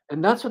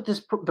 And that's what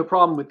the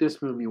problem with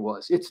this movie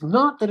was. It's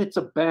not that it's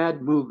a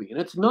bad movie, and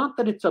it's not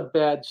that it's a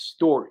bad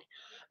story,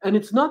 and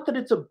it's not that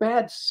it's a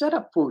bad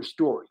setup for a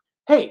story.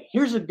 Hey,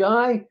 here's a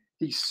guy,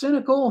 he's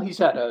cynical, he's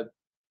had a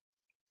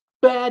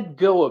bad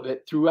go of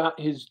it throughout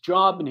his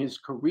job and his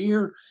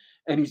career,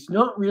 and he's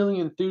not really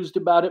enthused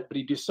about it, but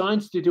he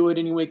decides to do it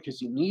anyway because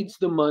he needs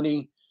the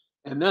money,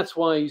 and that's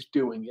why he's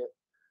doing it.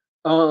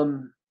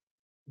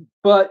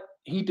 But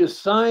he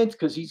decides,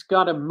 because he's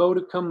got a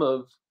modicum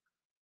of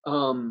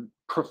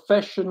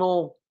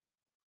professionalism,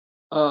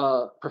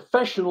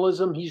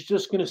 he's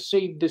just going to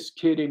save this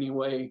kid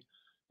anyway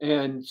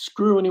and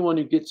screw anyone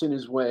who gets in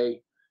his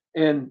way.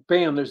 And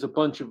bam, there's a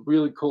bunch of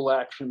really cool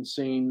action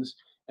scenes,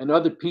 and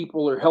other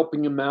people are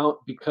helping him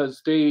out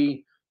because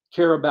they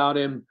care about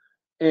him.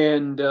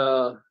 And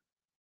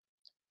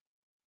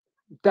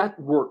that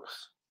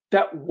works.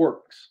 That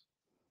works.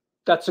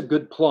 That's a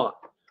good plot.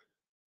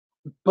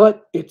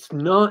 But it's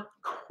not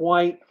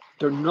quite,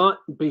 they're not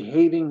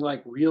behaving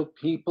like real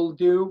people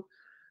do.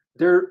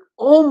 They're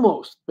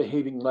almost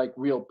behaving like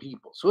real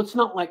people. So it's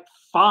not like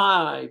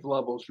 5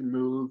 levels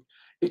removed.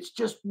 It's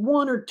just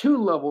 1 or 2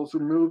 levels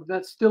removed.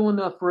 That's still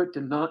enough for it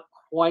to not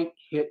quite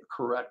hit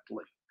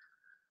correctly.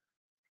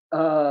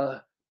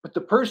 But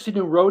the person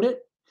who wrote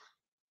it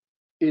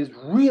is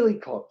really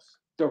close.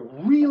 They're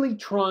really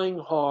trying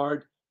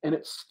hard, and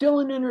it's still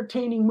an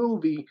entertaining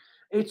movie.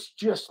 It's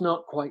just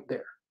not quite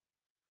there.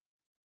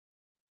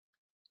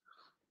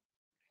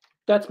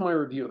 That's my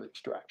review of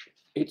Extraction.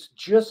 It's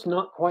just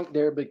not quite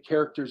there, but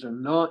characters are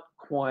not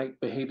quite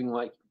behaving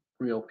like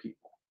real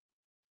people.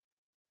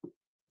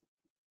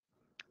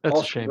 That's a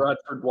Also, shame.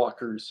 Bradford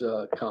Walker's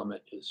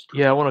comment is true.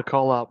 Yeah, I want to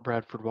call out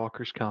Bradford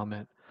Walker's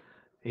comment.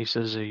 He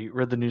says he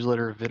read the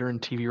newsletter of veteran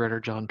TV writer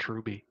John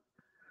Truby,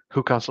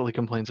 who constantly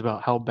complains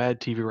about how bad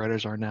TV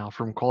writers are now,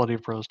 from quality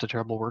of prose to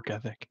terrible work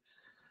ethic.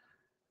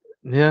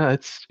 Yeah,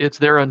 it's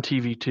there on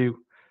TV too.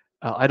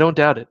 I don't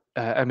doubt it.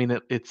 I mean,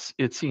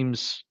 it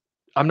seems.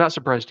 I'm not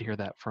surprised to hear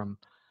that from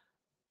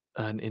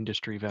an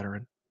industry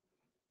veteran.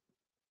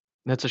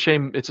 That's a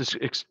shame. It's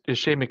a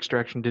shame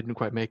Extraction didn't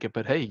quite make it,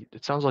 but hey,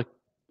 it sounds like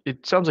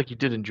you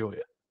did enjoy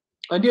it.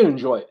 I did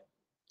enjoy it.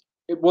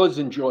 It was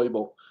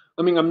enjoyable.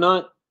 I mean,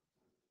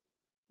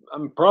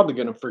 I'm probably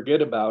going to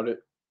forget about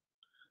it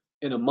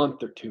in a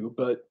month or two,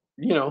 but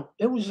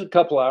it was a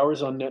couple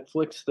hours on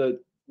Netflix that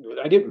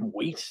I didn't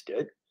waste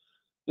it.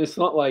 It's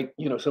not like,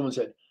 someone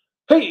said,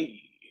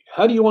 "Hey,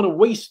 how do you want to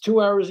waste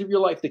 2 hours of your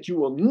life that you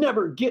will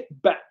never get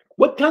back?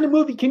 What kind of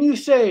movie can you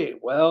say?"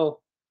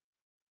 Well,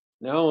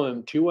 now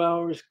I'm 2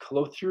 hours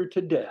closer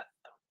to death.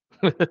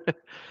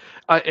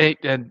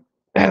 And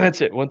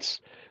that's it.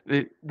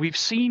 We've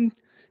seen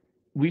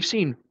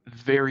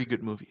very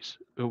good movies.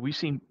 We've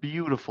seen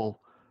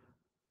beautiful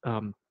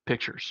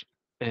pictures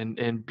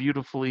and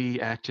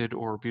beautifully acted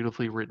or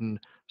beautifully written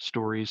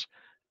stories,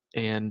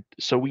 and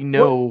so we What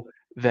know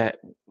that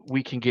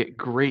we can get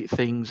great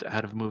things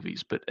out of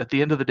movies. But at the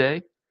end of the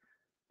day,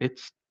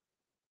 it's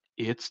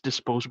it's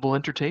disposable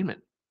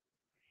entertainment.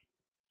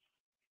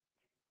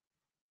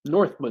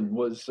 Northman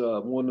was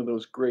one of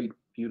those great,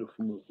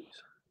 beautiful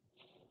movies.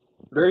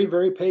 Very,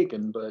 very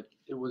pagan, but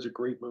it was a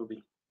great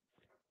movie.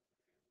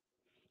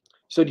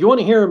 So, do you want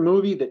to hear a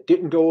movie that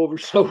didn't go over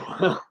so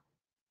well?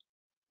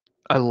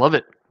 I love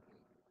it.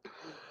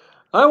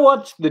 I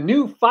watched the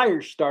new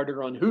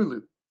Firestarter on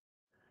Hulu.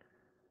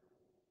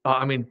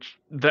 I mean,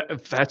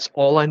 that's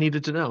all I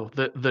needed to know.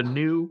 The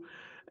new,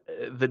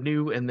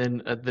 and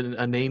then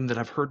a name that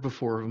I've heard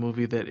before of a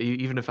movie that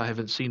even if I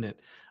haven't seen it,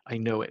 I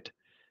know it.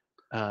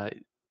 Uh,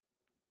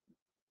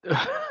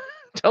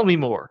 tell me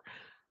more.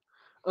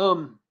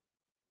 Um,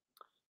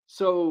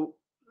 so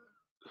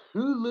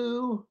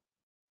Hulu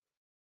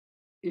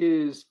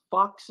is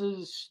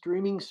Fox's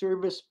streaming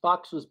service.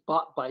 Fox was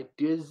bought by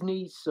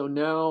Disney, so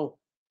now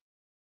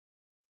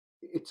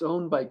it's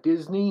owned by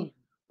Disney.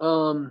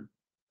 Um,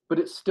 but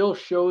it still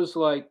shows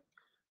like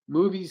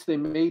movies they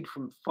made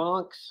from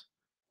Fox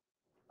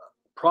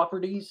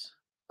properties.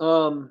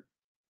 And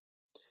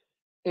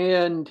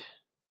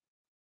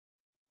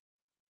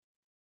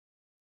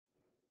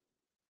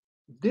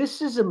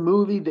this is a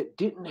movie that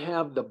didn't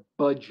have the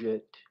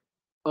budget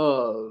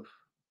of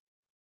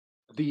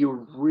the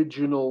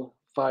original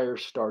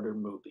Firestarter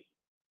movie.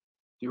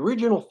 The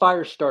original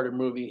Firestarter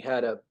movie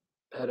had a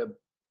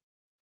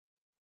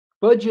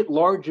budget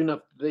large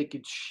enough that they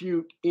could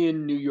shoot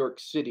in New York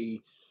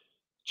City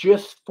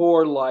just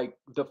for like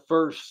the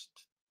first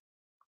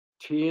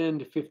 10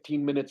 to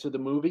 15 minutes of the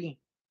movie.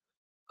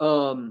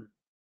 Um,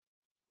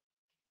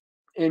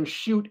 and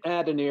shoot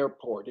at an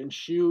airport and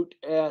shoot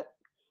at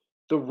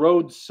the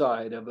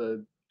roadside of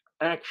a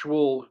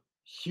actual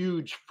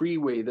huge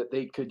freeway that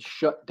they could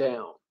shut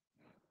down,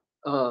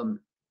 um,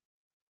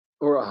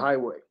 or a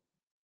highway.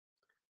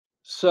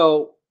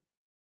 So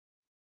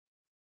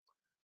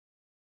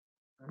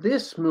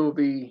this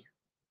movie,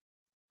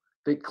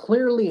 they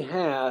clearly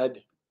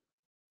had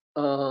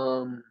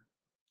um,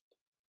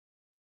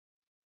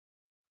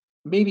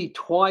 maybe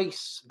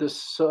twice the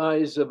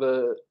size of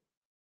or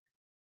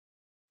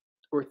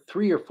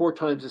 3 or 4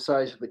 times the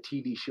size of a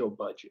TV show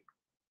budget.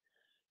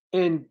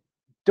 And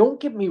don't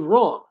get me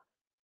wrong,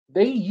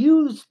 they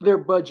used their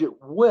budget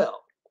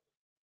well.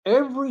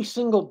 Every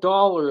single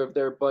dollar of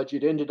their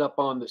budget ended up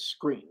on the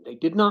screen. They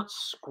did not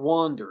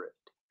squander it.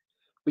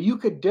 But you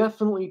could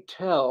definitely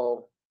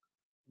tell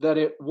that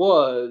it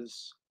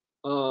was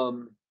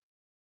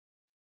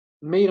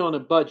made on a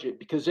budget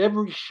because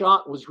every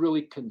shot was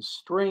really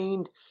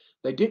constrained.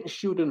 They didn't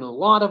shoot in a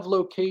lot of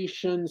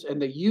locations,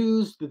 and they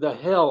used the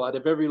hell out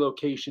of every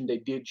location they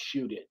did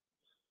shoot in.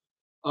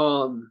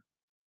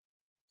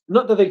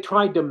 Not that they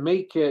tried to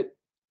make it,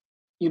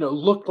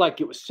 look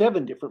like it was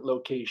 7 different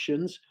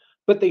locations,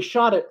 but they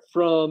shot it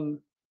from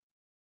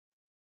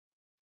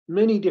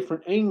many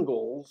different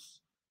angles,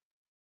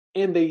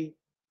 and they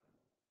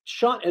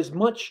shot as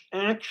much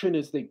action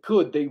as they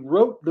could. They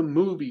wrote the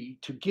movie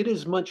to get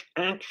as much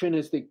action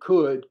as they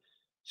could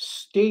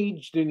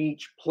staged in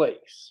each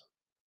place.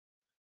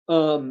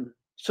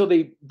 So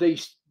they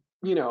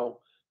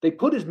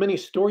put as many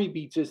story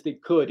beats as they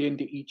could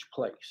into each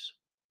place.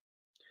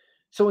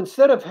 So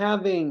instead of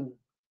having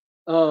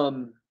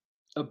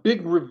a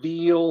big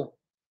reveal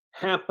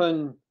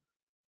happen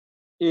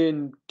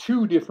in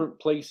 2 different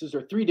places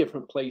or 3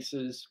 different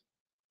places,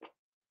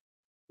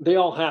 they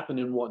all happen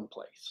in one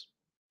place.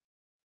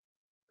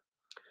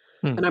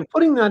 And I'm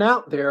putting that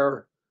out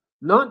there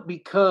not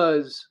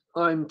because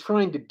I'm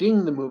trying to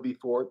ding the movie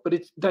for it, but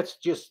that's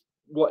just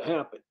what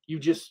happened. You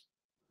just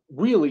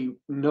really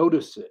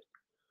notice it.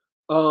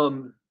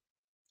 Um,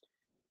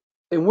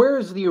 and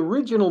whereas the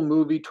original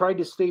movie tried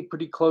to stay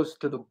pretty close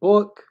to the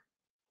book,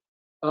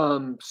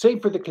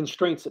 save for the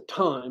constraints of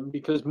time,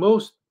 because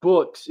most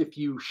books, if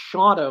you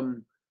shot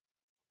them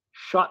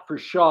shot for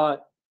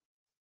shot,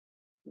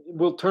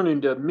 will turn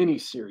into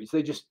miniseries.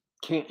 They just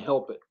can't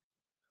help it.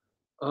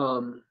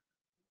 Um,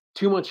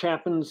 Too much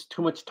happens,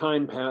 too much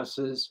time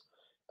passes,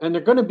 and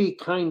they're going to be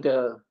kind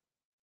of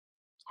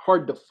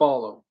hard to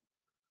follow.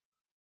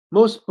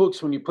 Most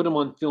books, when you put them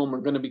on film,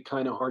 are going to be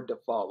kind of hard to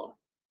follow.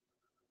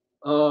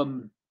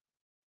 Um,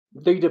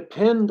 they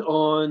depend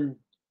on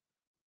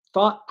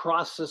thought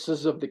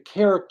processes of the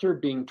character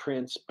being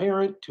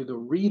transparent to the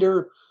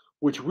reader,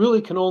 which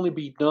really can only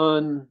be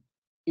done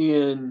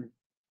in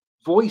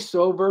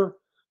voiceover.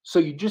 So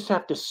you just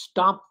have to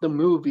stop the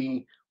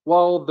movie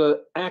while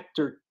the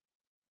actor,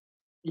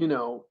 you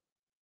know,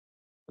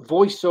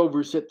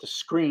 voiceovers at the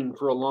screen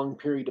for a long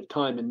period of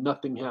time and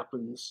nothing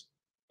happens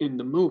in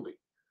the movie.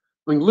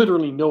 I mean,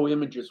 literally no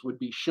images would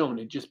be shown.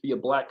 It'd just be a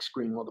black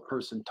screen while the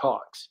person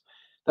talks.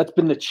 That's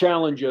been the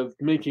challenge of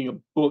making a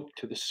book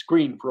to the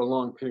screen for a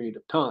long period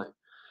of time.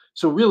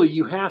 So really,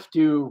 you have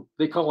to,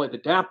 they call it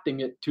adapting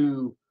it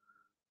to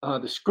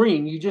the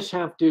screen. You just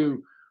have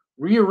to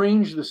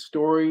rearrange the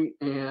story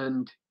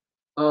and,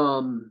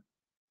 um,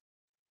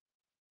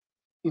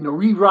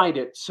 rewrite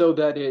it so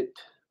that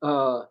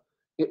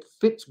it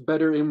fits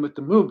better in with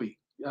the movie.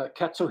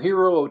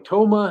 Katsuhiro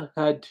Otoma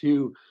had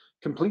to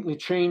completely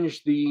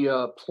change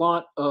the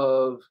plot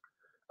of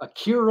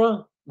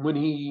Akira when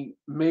he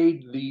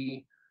made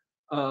the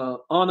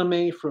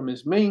anime from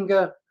his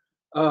manga,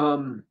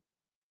 and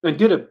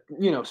did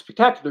a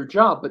spectacular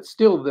job. But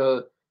still,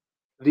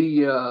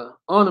 the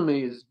anime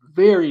is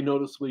very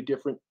noticeably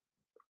different.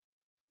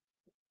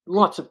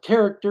 Lots of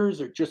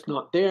characters are just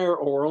not there,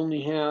 or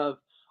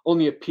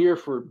only appear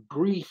for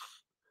brief,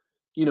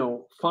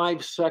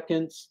 5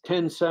 seconds,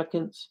 10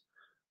 seconds.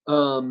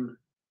 Um,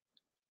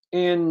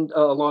 and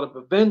a lot of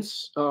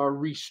events are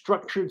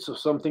restructured. So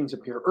some things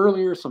appear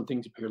earlier, some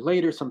things appear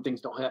later, some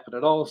things don't happen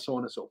at all, so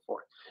on and so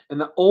forth.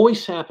 And that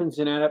always happens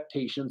in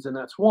adaptations, and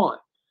that's why.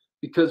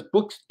 Because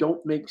books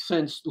don't make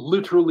sense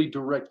literally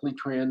directly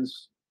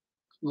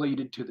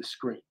translated to the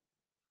screen.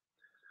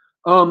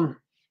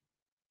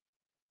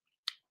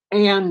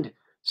 And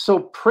so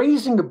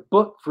praising a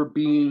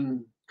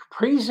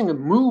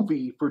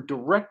movie for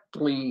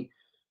directly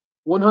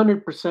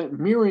 100%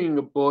 mirroring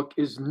a book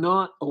is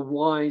not a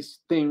wise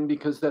thing,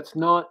 because that's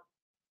not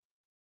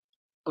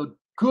a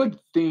good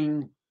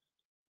thing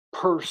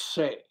per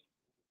se.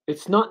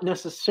 It's not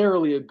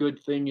necessarily a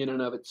good thing in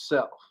and of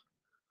itself.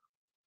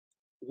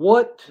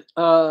 What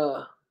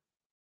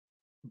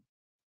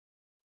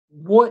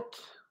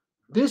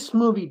this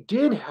movie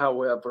did,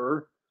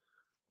 however,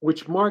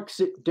 which marks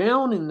it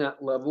down in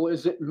that level,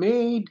 is it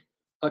made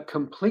a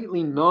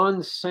completely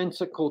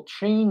nonsensical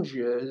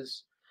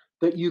changes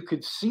that you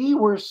could see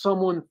where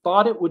someone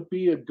thought it would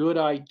be a good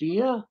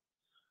idea,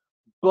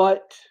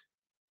 but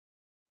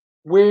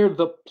where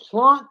the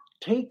plot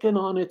taken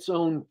on its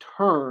own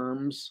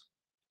terms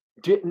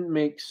didn't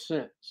make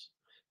sense.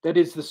 That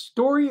is, the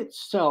story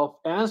itself,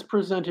 as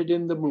presented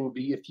in the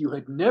movie, if you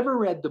had never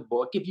read the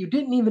book, if you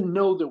didn't even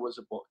know there was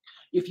a book,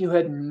 if you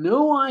had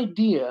no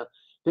idea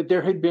that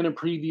there had been a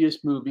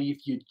previous movie,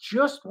 if you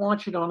just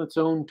watch it on its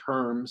own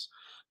terms,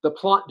 the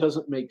plot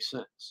doesn't make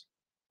sense.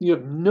 You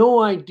have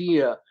no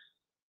idea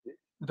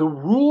the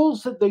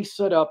rules that they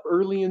set up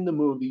early in the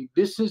movie.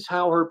 This is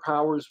how her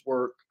powers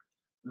work.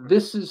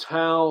 This is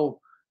how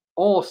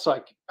all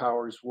psychic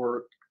powers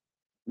work.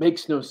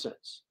 Makes no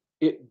sense.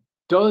 It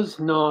does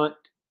not,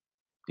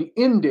 the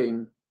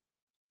ending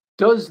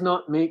does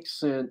not make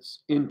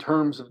sense in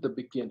terms of the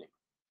beginning.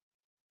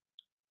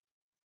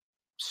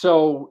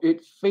 So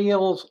it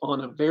fails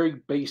on a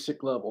very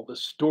basic level. The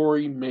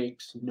story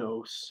makes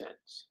no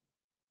sense.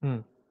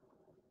 Hmm.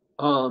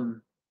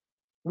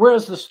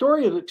 Whereas the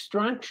story of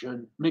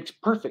Extraction makes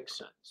perfect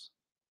sense.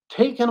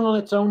 Taken on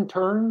its own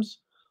terms,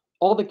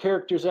 all the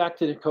characters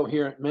act in a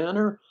coherent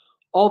manner.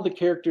 All the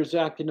characters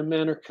act in a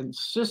manner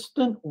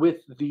consistent with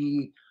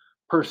the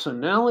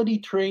personality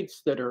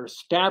traits that are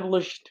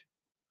established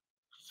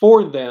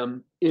for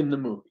them in the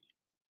movie.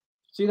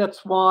 See,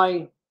 that's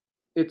why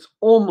it's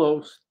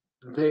almost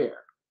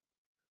there.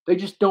 They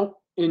just don't,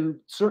 in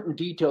certain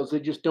details, they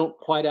just don't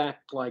quite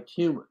act like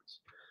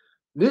humans.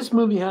 This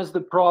movie has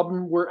the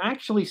problem where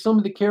actually some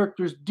of the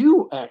characters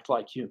do act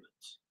like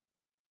humans,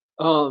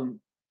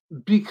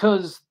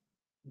 because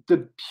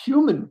the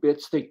human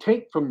bits they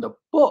take from the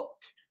book,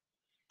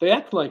 they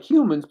act like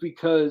humans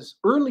because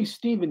early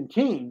Stephen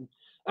King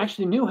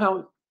actually knew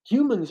how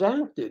humans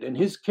acted, and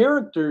his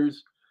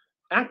characters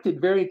acted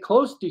very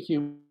close to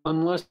humans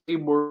unless they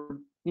were,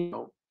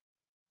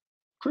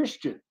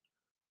 Christian,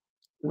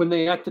 when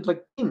they acted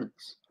like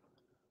demons.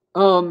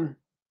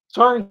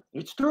 Sorry,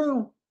 it's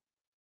true.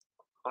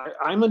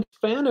 I'm a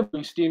fan of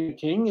Stephen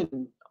King,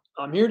 and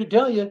I'm here to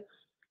tell you,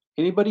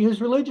 anybody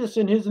who's religious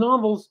in his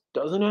novels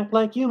doesn't act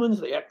like humans;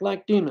 they act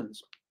like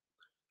demons.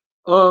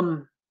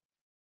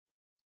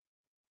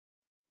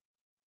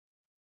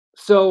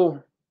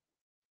 So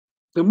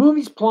The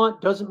movie's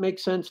plot doesn't make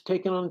sense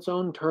taken on its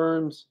own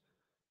terms.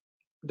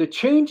 The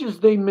changes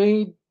they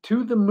made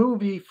to the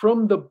movie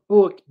from the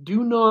book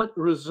do not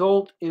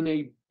result in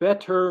a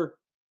better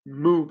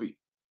movie.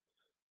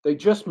 They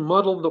just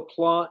muddle the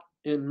plot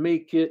and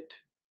make it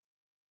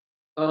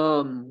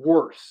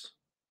worse.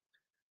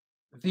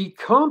 The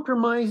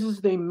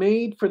compromises they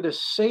made for the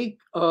sake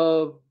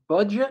of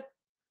budget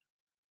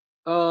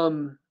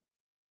um,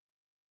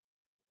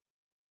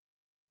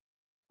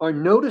 are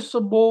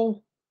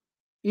noticeable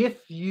if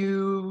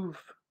you've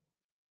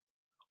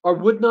or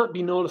would not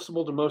be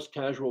noticeable to most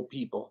casual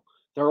people.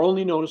 They're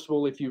only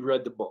noticeable if you've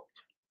read the book.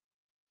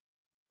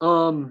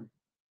 Um,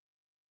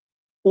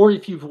 or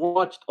if you've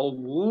watched a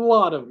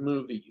lot of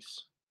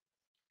movies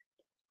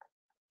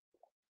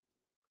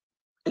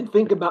and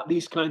think about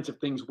these kinds of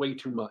things way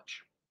too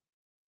much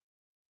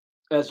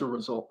as a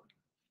result.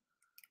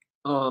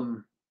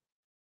 Um,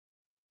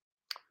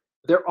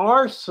 there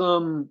are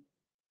some,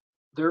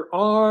 there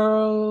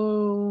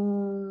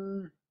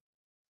are,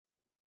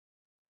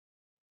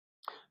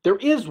 there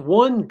is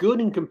one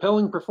good and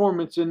compelling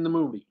performance in the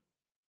movie.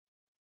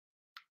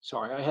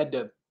 Sorry, I had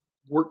to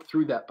work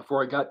through that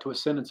before I got to a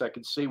sentence I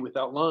could say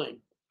without lying.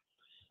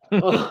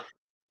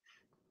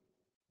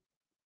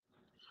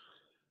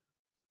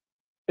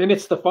 And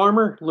it's the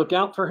farmer. Look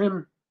out for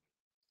him.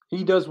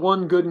 He does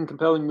one good and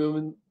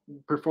compelling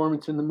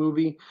performance in the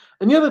movie,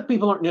 and the other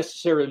people aren't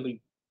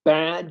necessarily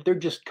bad. They're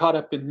just caught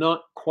up in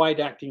not quite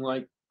acting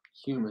like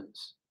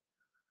humans.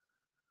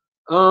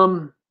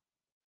 Oh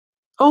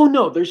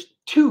no, there's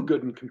two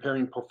good and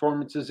compelling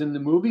performances in the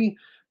movie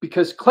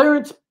because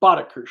Clarence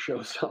Boddicker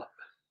shows up.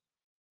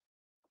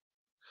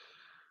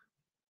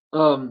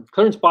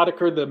 Clarence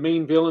Boddicker, the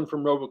main villain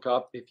from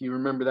RoboCop, if you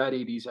remember that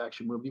 80s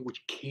action movie,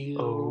 which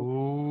killed.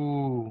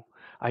 Oh,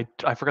 I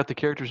forgot the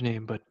character's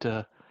name, but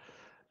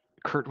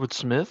Kurtwood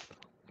Smith,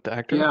 the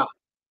actor. Yeah.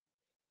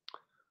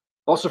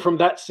 Also from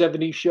that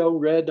 70s show,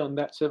 Red on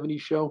that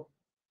 70s show.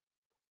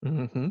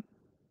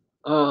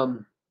 Mm-hmm.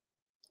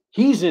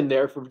 He's in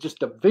there for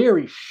just a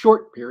very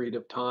short period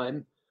of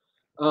time.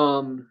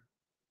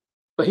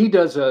 But he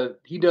does a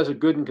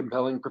good and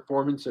compelling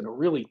performance in a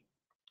really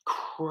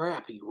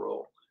crappy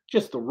role.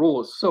 Just the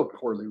role is so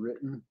poorly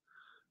written,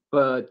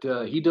 but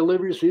he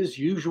delivers his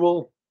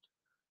usual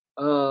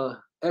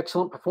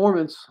excellent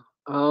performance.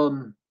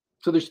 So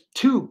there's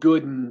two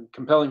good and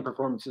compelling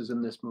performances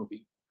in this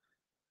movie.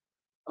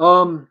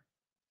 But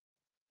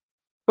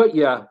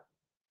yeah,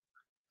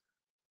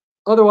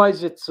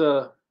 otherwise it's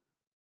kind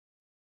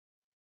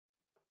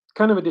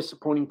of a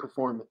disappointing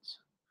performance.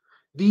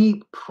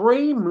 The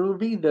Prey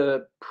movie,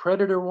 the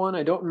Predator one,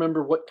 I don't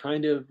remember what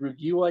kind of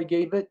review I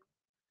gave it,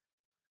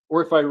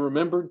 or if I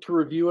remembered to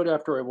review it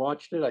after I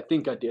watched it. I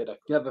think I did. I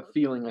have a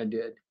feeling I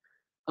did.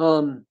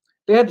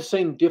 They had the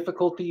same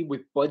difficulty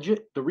with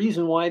budget. The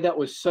reason why that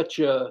was such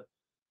a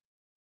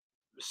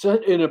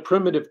set in a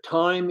primitive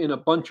time in a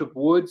bunch of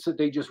woods that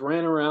they just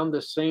ran around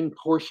the same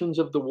portions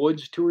of the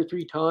woods 2 or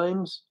 3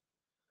 times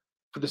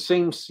for the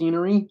same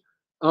scenery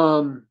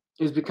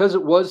is because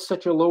it was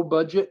such a low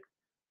budget.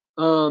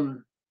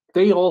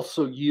 They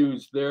also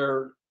used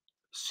their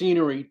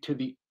scenery to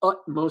the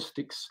utmost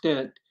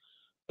extent.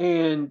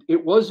 And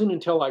it wasn't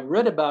until I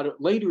read about it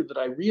later that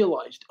I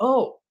realized,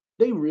 oh,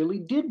 they really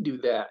did do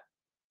that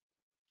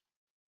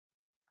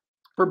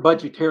for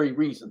budgetary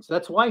reasons.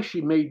 That's why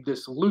she made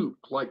this loop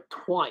like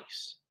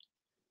twice.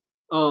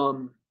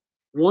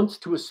 Once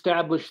to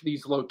establish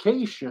these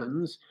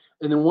locations,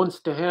 and then once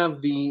to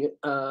have the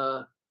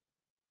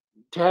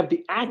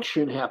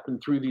action happen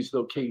through these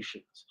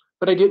locations.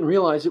 But I didn't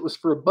realize it was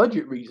for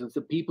budget reasons.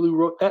 The people who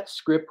wrote that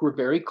script were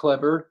very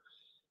clever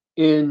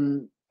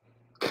in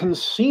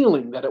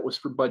concealing that it was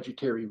for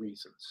budgetary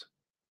reasons.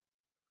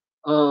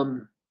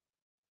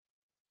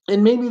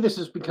 And maybe this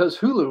is because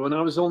Hulu, and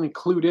I was only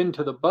clued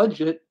into the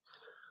budget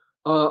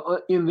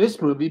in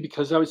this movie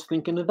because I was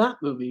thinking of that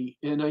movie,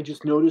 and I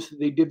just noticed that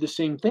they did the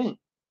same thing.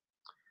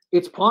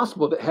 It's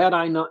possible that had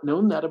I not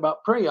known that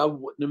about Prey, I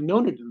wouldn't have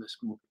known it in this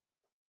movie.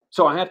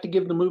 So I have to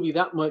give the movie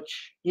that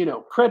much,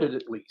 credit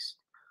at least.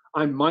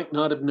 I might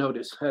not have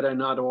noticed had I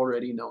not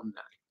already known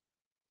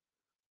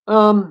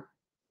that.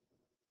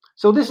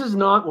 So this is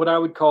not what I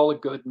would call a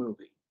good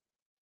movie.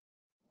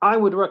 I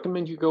would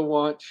recommend you go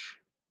watch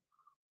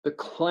the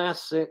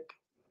classic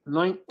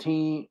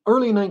early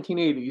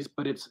 1980s,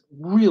 but it's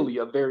really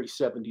a very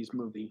 70s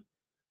movie,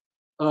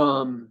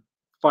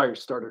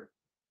 Firestarter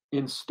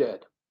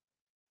instead.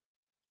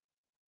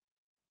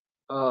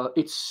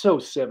 It's so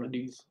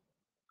 70s.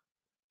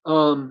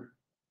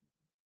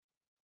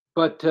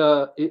 But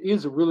it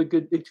is a really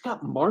good. It's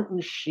got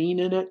Martin Sheen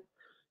in it.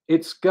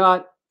 It's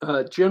got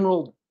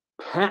General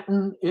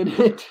Patton in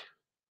it.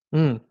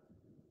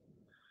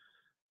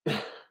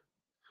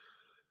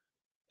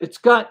 It's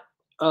got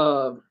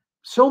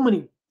so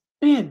many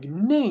big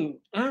name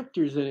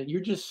actors in it.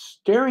 You're just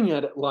staring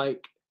at it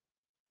like,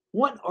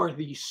 what are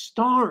these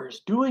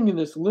stars doing in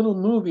this little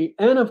movie?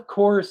 And of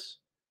course,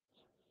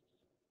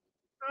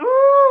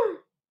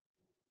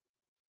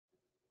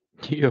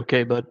 you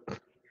okay, bud?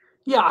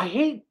 Yeah, I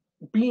hate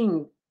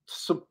being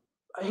so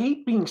I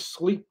hate being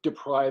sleep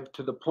deprived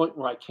to the point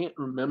where I can't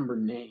remember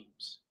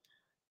names.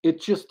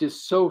 It just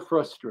is so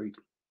frustrating.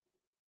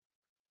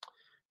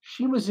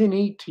 She was in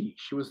E.T.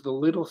 She was the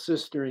little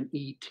sister in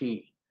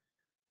E.T.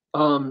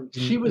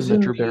 She Isn't was that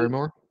in Drew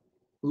Barrymore?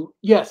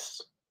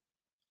 yes,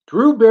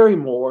 Drew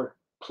Barrymore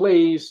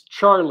plays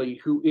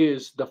Charlie, who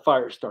is the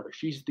fire starter.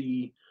 She's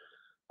the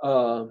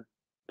uh,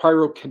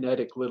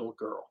 pyrokinetic little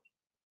girl.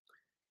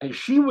 And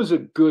she was a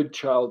good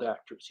child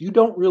actress. You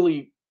don't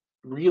really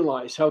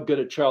realize how good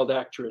a child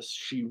actress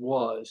she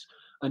was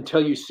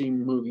until you see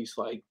movies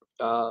like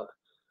The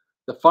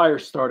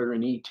Firestarter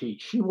and E.T.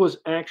 She was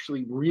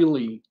actually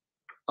really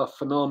a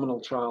phenomenal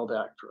child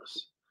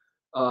actress.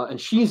 And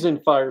she's in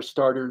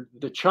Firestarter.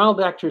 The child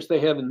actress they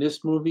have in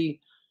this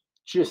movie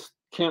just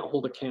can't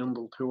hold a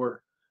candle to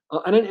her.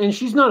 And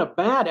she's not a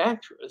bad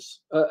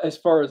actress as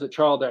far as a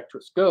child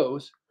actress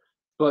goes,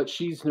 but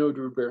she's no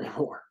Drew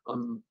Barrymore.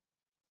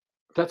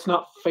 That's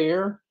not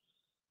fair.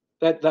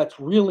 That's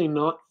really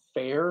not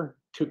fair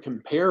to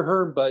compare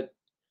her, but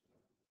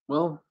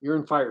well, you're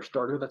in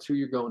Firestarter. That's who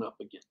you're going up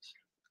against.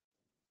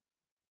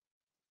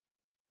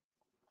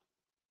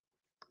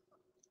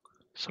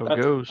 So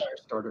That's goes.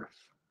 Firestarter.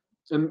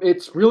 And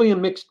it's really a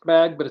mixed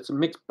bag, but it's a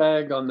mixed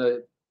bag on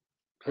the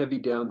heavy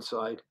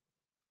downside.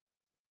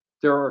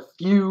 There are a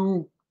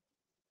few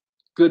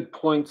good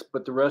points,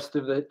 but the rest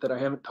of it that I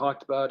haven't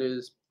talked about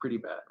is pretty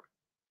bad.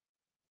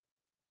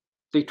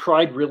 They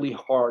tried really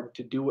hard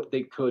to do what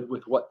they could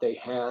with what they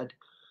had,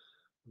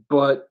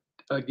 but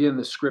again,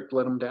 the script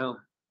let them down.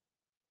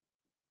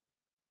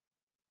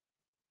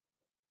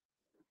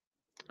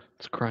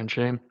 It's a crying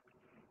shame.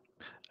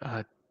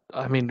 Uh,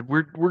 I mean,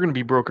 we're going to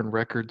be broken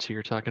records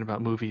here talking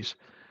about movies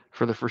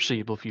for the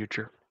foreseeable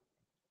future.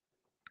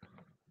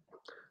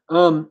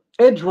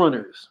 Edge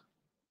Runners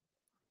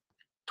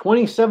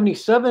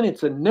 2077.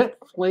 It's a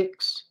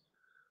Netflix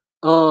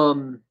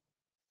um,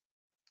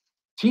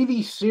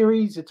 TV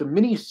series. It's a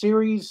mini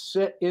series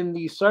set in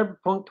the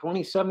Cyberpunk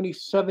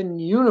 2077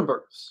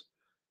 universe,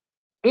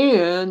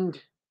 and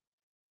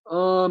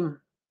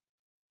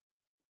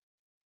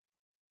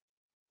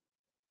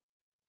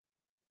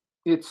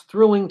it's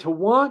thrilling to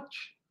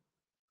watch.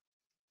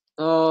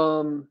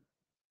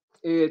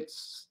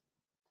 It's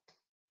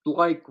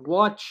like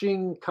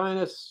watching kind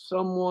of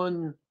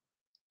someone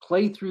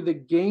play through the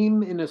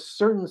game in a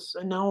certain.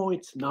 No,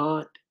 it's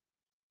not.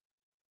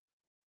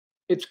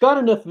 It's got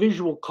enough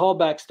visual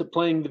callbacks to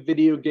playing the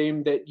video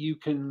game that you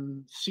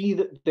can see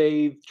that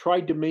they've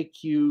tried to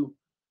make you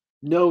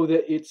know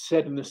that it's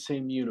set in the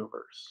same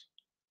universe.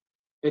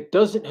 It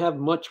doesn't have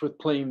much with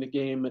playing the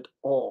game at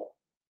all.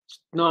 It's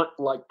not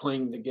like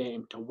playing the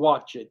game to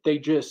watch it. They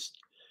just,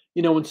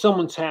 when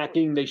someone's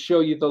hacking, they show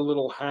you the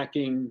little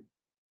hacking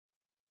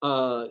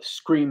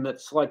screen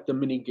that's like the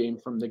mini game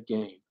from the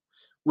game.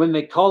 When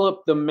they call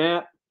up the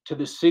map to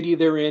the city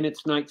they're in,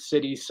 it's Night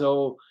City,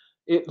 so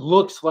it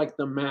looks like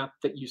the map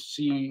that you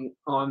see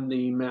on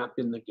the map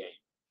in the game.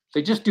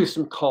 They just do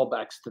some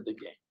callbacks to the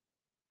game.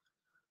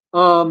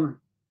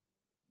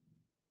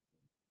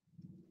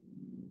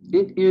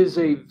 It is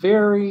a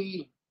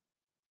very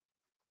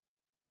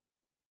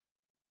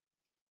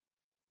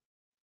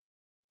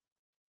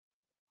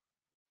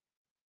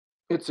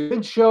it's a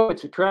good show.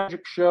 It's a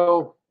tragic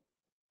show.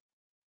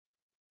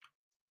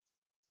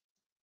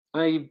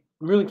 I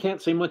really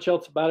can't say much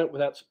else about it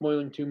without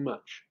spoiling too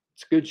much.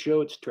 It's a good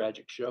show. It's a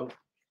tragic show.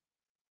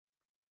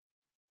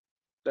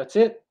 That's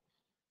it.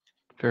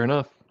 Fair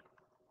enough.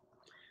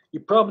 You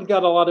probably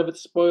got a lot of it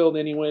spoiled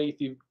anyway if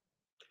you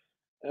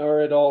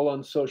are at all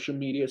on social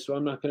media, so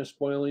I'm not going to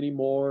spoil any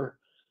more.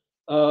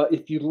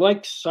 If you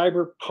like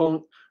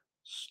cyberpunk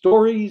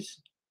stories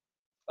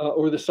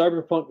or the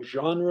cyberpunk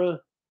genre,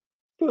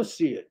 go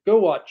see it. Go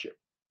watch it.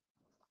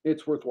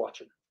 It's worth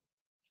watching.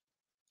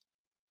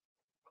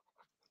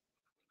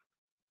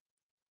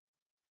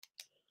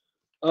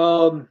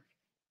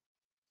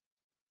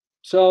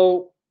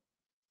 So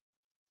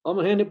I'm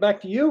gonna hand it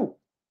back to you.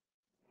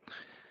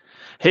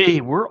 Hey,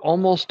 we're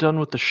almost done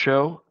with the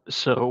show,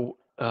 so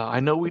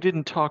I know we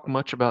didn't talk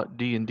much about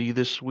D&D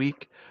this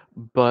week,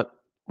 but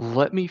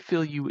let me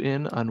fill you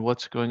in on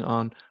what's going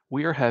on.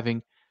 We are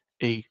having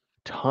a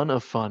ton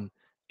of fun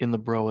in the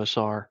Bro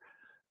SR.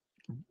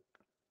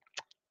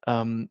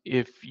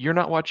 If you're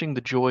not watching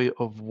The Joy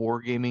of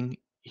Wargaming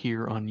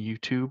here on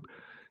YouTube,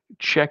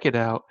 check it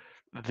out.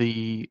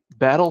 The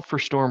battle for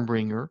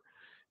Stormbringer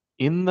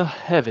in the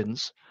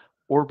heavens,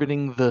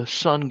 orbiting the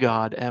sun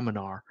god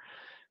Aminar.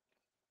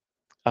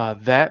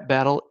 That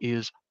battle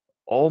is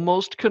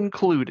almost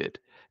concluded,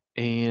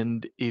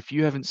 and if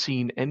you haven't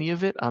seen any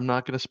of it, I'm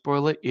not going to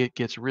spoil it. It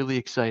gets really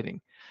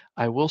exciting.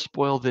 I will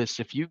spoil this.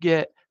 If you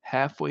get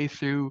halfway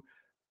through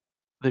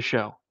the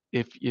show,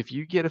 if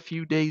you get a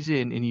few days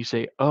in and you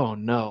say, "Oh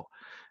no,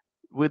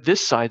 with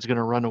this side's going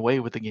to run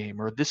away with the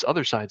game," or "This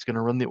other side's going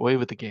to run away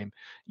with the game,"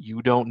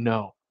 you don't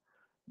know.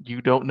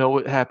 You don't know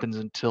what happens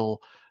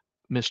until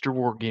Mr.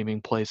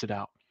 Wargaming plays it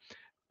out.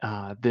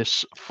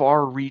 This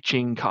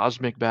far-reaching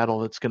cosmic battle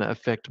that's going to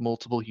affect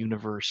multiple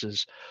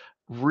universes.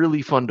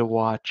 Really fun to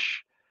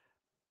watch.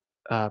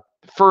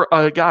 for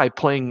a guy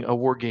playing a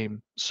war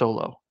game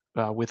solo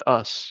with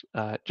us,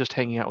 just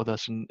hanging out with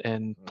us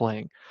and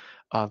playing.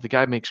 The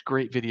guy makes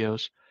great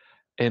videos,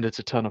 and it's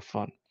a ton of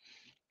fun.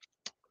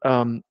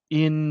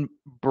 In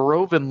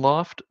Barovin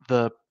Loft,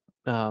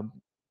 um,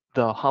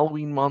 the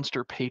Halloween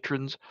monster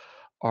patrons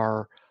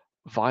are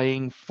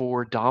vying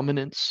for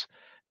dominance,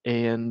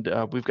 and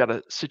we've got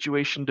a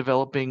situation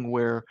developing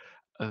where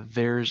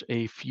there's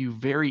a few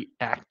very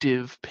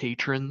active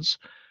patrons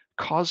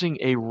causing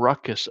a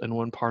ruckus in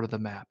one part of the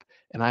map,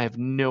 and I have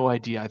no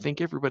idea. I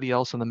think everybody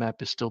else on the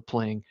map is still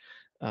playing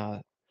uh,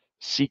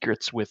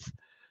 secrets with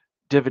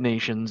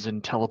divinations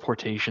and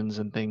teleportations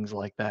and things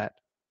like that.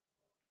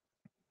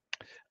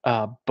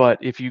 But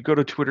if you go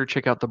to Twitter,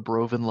 check out the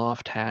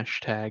Brovenloft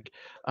hashtag.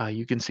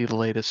 You can see the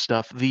latest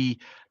stuff. The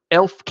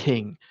Elf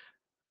King,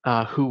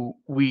 who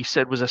we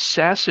said was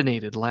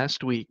assassinated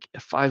last week,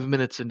 5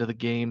 minutes into the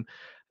game,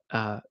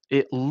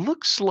 it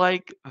looks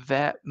like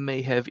that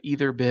may have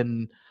either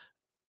been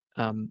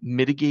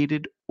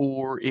mitigated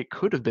or it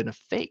could have been a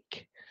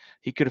fake.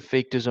 He could have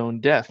faked his own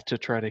death to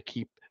try to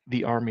keep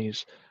the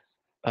armies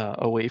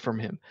away from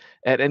him.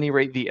 At any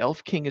rate, the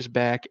Elf King is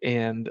back,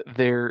 and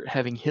they're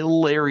having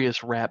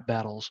hilarious rap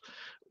battles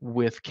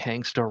with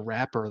Kangsta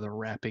Rapper, the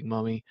rapping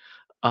mummy.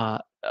 Uh,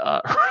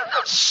 uh,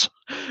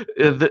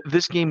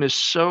 this game is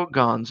so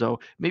gonzo.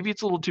 Maybe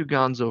it's a little too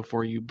gonzo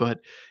for you, but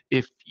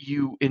if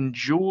you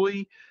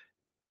enjoy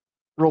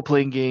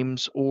role-playing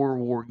games or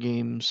war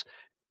games,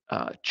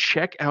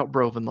 check out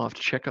Brovenloft.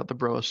 Check out the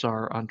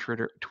Broasar on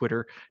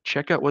Twitter.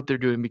 Check out what they're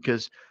doing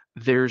because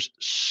there's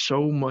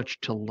so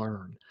much to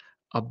learn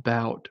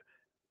about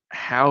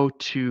how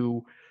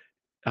to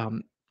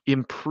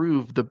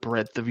improve the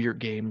breadth of your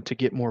game to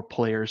get more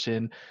players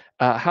in,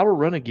 how to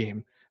run a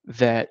game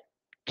that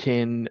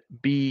can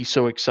be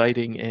so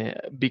exciting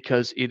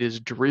because it is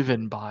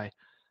driven by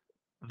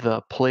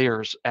the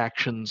player's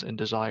actions and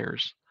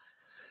desires.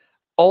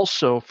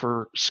 Also,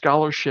 for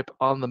scholarship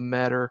on the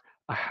matter,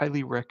 I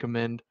highly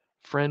recommend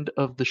friend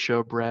of the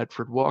show,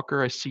 Bradford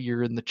Walker. I see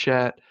you're in the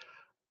chat.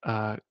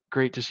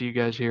 Great to see you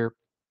guys here.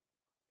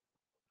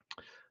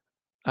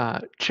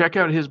 Check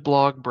out his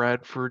blog,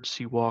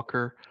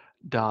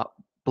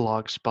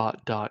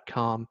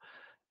 bradfordcwalker.blogspot.com.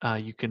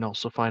 You can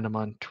also find him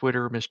on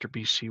Twitter, Mr.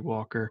 BC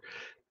Walker.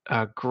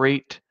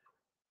 Great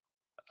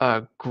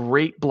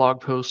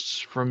blog posts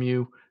from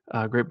you.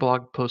 Great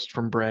blog post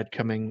from Brad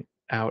coming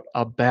out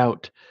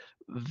about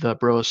the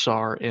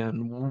Broasar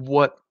and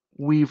what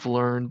we've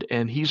learned,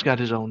 and he's got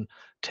his own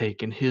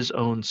take and his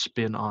own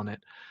spin on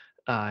it.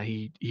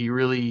 He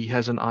really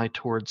has an eye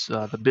towards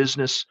the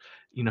business.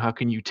 You know, how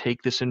can you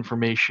take this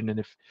information,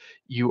 and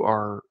you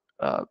are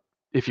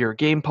if you're a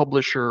game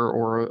publisher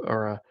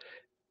or a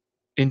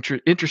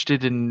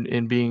interested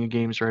in being a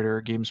games writer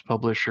or games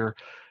publisher,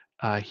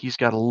 he's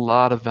got a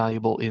lot of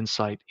valuable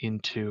insight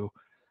into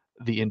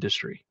the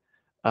industry.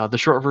 The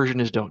short version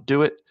is don't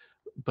do it,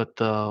 but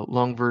the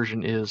long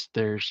version is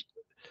there's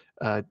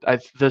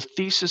the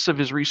thesis of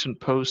his recent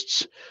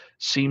posts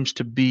seems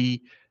to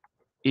be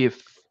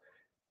if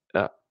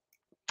uh,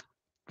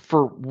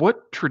 for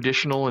what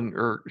traditional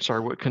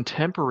what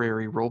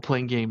contemporary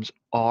role-playing games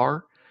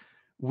are,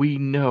 we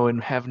know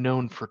and have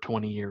known for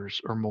 20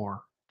 years or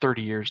more,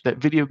 30 years, that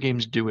video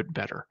games do it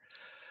better.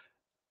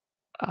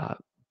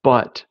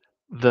 But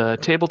the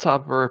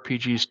tabletop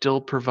RPGs still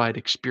provide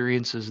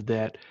experiences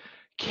that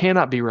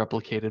cannot be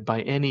replicated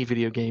by any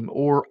video game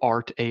or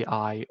art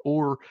AI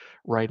or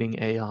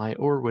writing AI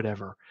or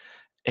whatever.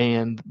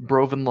 And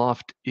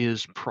Brovenloft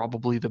is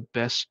probably the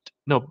best.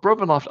 No,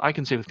 Brovenloft, I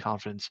can say with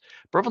confidence,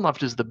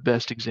 Brovenloft is the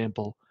best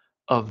example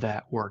of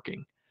that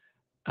working.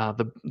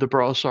 The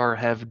Browsar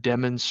have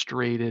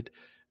demonstrated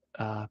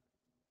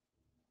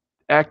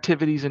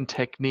activities and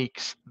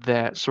techniques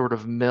that sort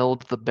of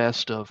meld the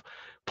best of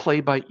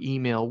play by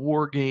email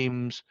war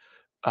games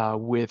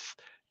with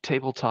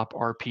tabletop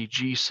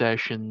RPG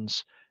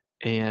sessions,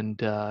 and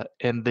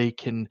they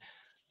can,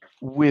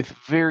 with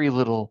very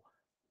little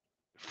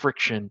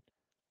friction,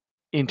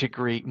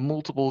 integrate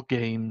multiple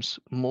games,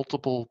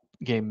 multiple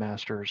game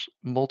masters,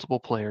 multiple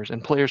players,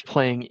 and players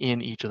playing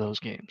in each of those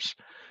games.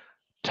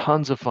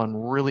 Tons of fun,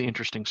 really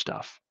interesting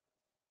stuff.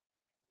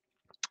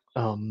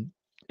 And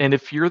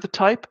if you're the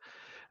type,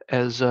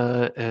 as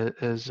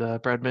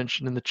Brad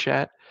mentioned in the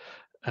chat,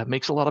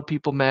 makes a lot of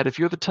people mad. If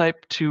you're the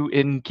type to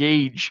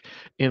engage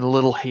in a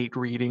little hate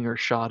reading or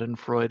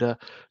Schadenfreude,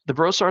 the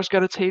Brosar's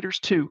got its haters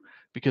too,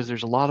 because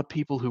there's a lot of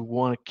people who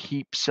want to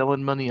keep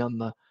selling money on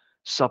the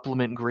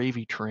supplement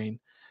gravy train.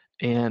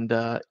 And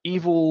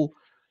evil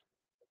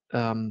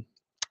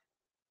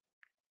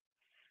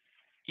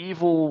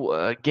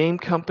game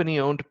company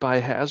owned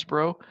by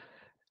Hasbro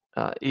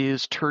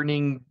is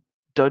turning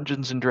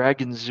Dungeons and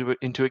Dragons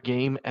into a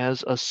game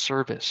as a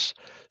service.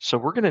 So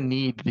we're going to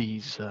need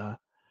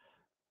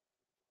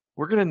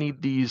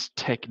these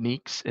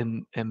techniques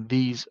and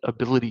these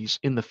abilities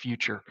in the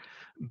future,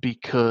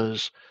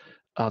 because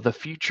I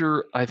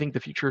think the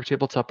future of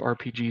tabletop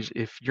RPGs,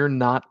 if you're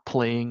not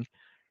playing,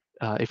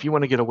 if you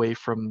want to get away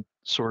from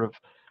sort of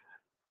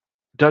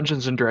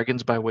Dungeons and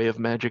Dragons by way of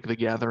Magic the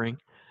Gathering,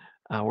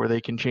 where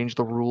they can change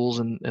the rules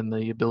and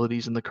the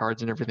abilities and the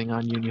cards and everything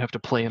on you, and you have to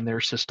play in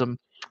their system.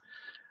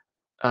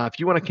 If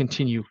you want to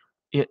continue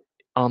it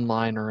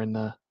online or in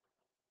the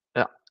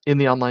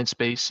online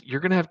space, you're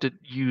going to have to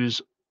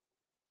use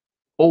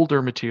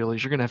older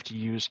materials. You're going to have to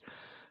use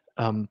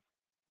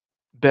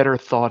better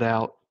thought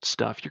out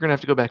stuff. You're going to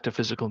have to go back to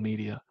physical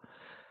media.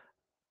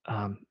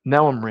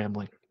 Now I'm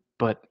rambling,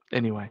 but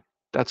anyway,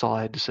 that's all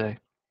I had to say.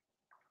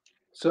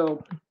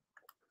 So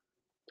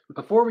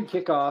before we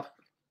kick off,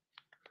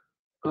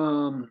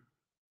 never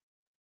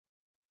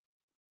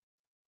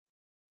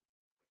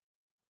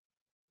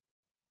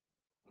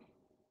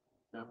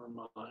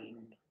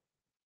mind.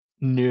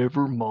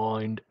 Never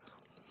mind.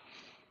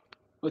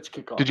 Let's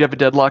kick off. Did you have a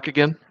deadlock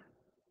again?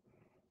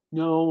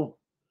 No.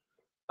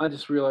 I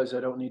just realized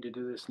I don't need to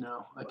do this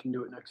now. I can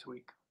do it next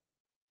week.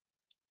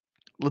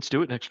 Let's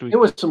do it next week. It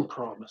was some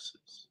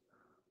promises.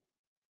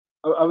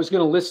 I was going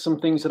to list some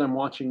things that I'm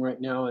watching right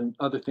now and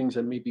other things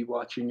I may be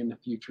watching in the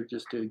future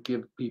just to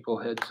give people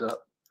heads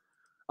up.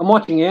 I'm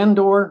watching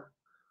Andor.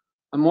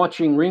 I'm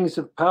watching Rings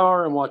of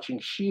Power. I'm watching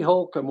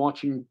She-Hulk. I'm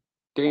watching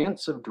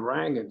Dance of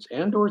Dragons.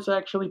 Andor's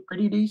actually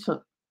pretty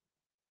decent.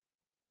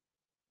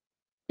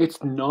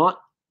 It's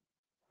not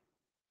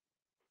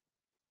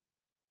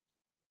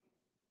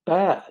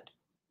bad.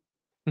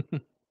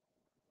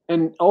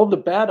 And all the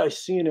bad I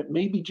see in it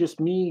may be just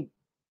me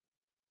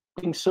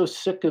being so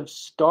sick of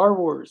Star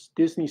Wars,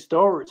 Disney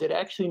Star Wars. It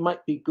actually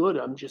might be good.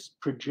 I'm just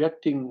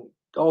projecting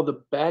all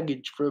the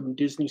baggage from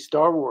Disney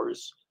Star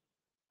Wars.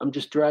 I'm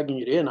just dragging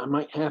it in. I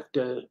might have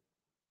to,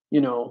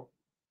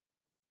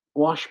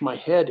 wash my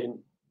head and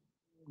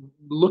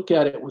look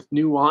at it with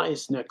new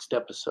eyes next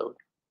episode.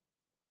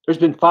 There's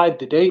been 5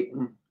 to date,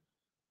 and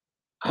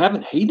I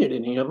haven't hated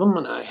any of them,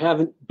 and I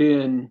haven't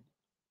been,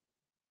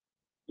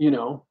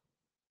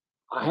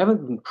 I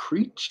haven't been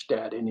preached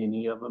at in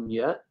any of them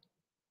yet.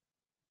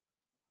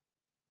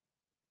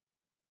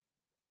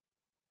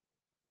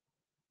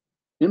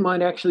 It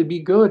might actually be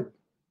good.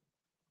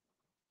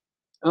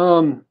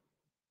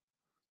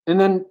 And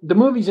then the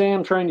movies I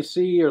am trying to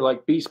see are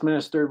like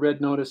Beastmaster,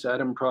 Red Notice,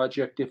 Adam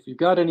Project. If you've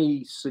got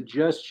any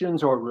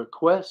suggestions or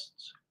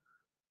requests,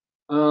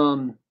 put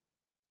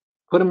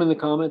them in the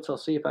comments. I'll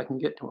see if I can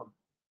get to them.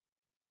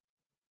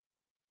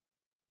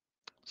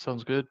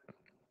 Sounds good.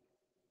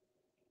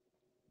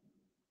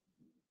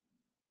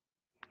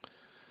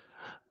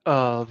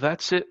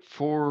 That's it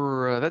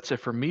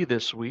for me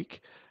this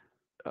week.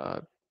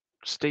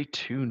 Stay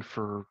tuned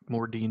for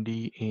more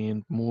D&D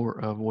and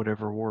more of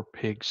whatever War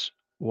Pig's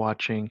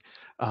watching.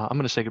 I'm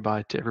gonna say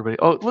goodbye to everybody.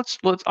 Oh, I'm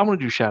gonna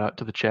do a shout out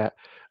to the chat.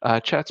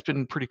 Chat's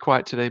been pretty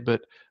quiet today,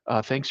 but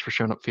thanks for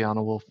showing up,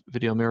 Fiona Wolf,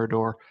 Video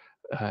Mirador.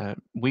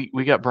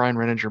 We got Brian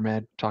Renninger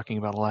mad talking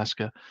about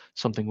Alaska,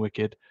 Something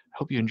Wicked.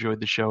 Hope you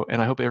enjoyed the show,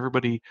 and I hope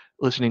everybody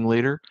listening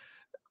later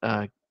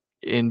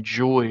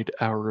enjoyed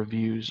our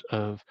reviews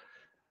of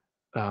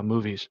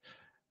movies,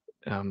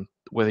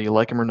 whether you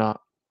like them or not.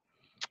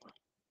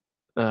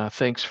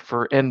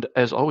 And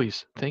as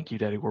always, thank you,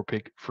 Daddy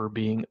Warpig, for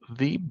being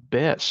the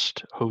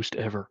best host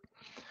ever.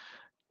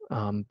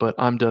 But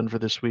I'm done for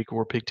this week.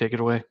 Warpig, take it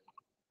away.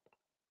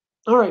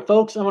 All right,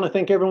 folks. I want to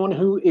thank everyone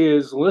who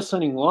is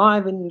listening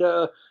live and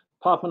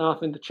popping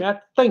off into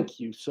chat. Thank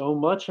you so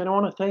much. And I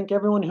want to thank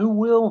everyone who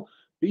will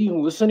be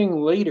listening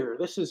later.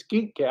 This is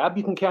Geek Gab.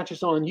 You can catch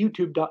us on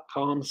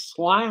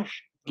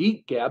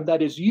youtube.com/GeekGab.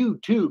 That is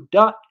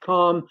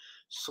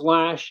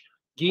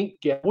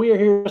youtube.com/GeekGab. We are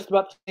here just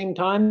about the same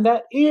time.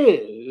 That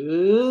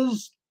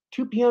is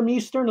 2 p.m.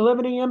 Eastern,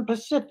 11 a.m.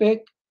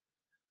 Pacific.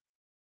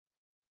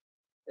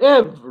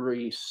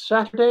 Every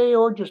Saturday,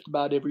 or just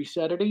about every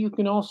Saturday. You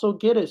can also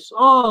get us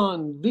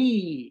on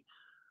the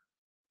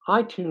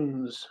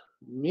iTunes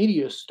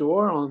Media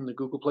Store, on the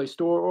Google Play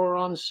Store, or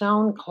on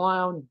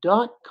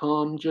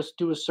SoundCloud.com. Just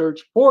do a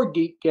search for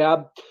Geek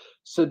Gab.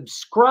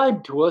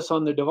 Subscribe to us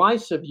on the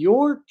device of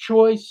your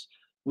choice.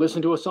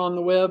 Listen to us on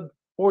the web,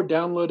 or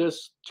download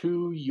us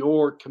to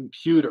your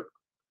computer.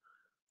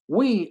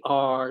 We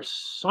are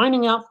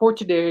signing out for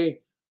today,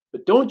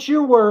 but don't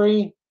you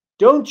worry,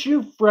 don't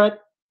you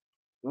fret.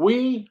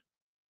 We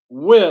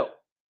will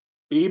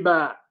be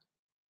back.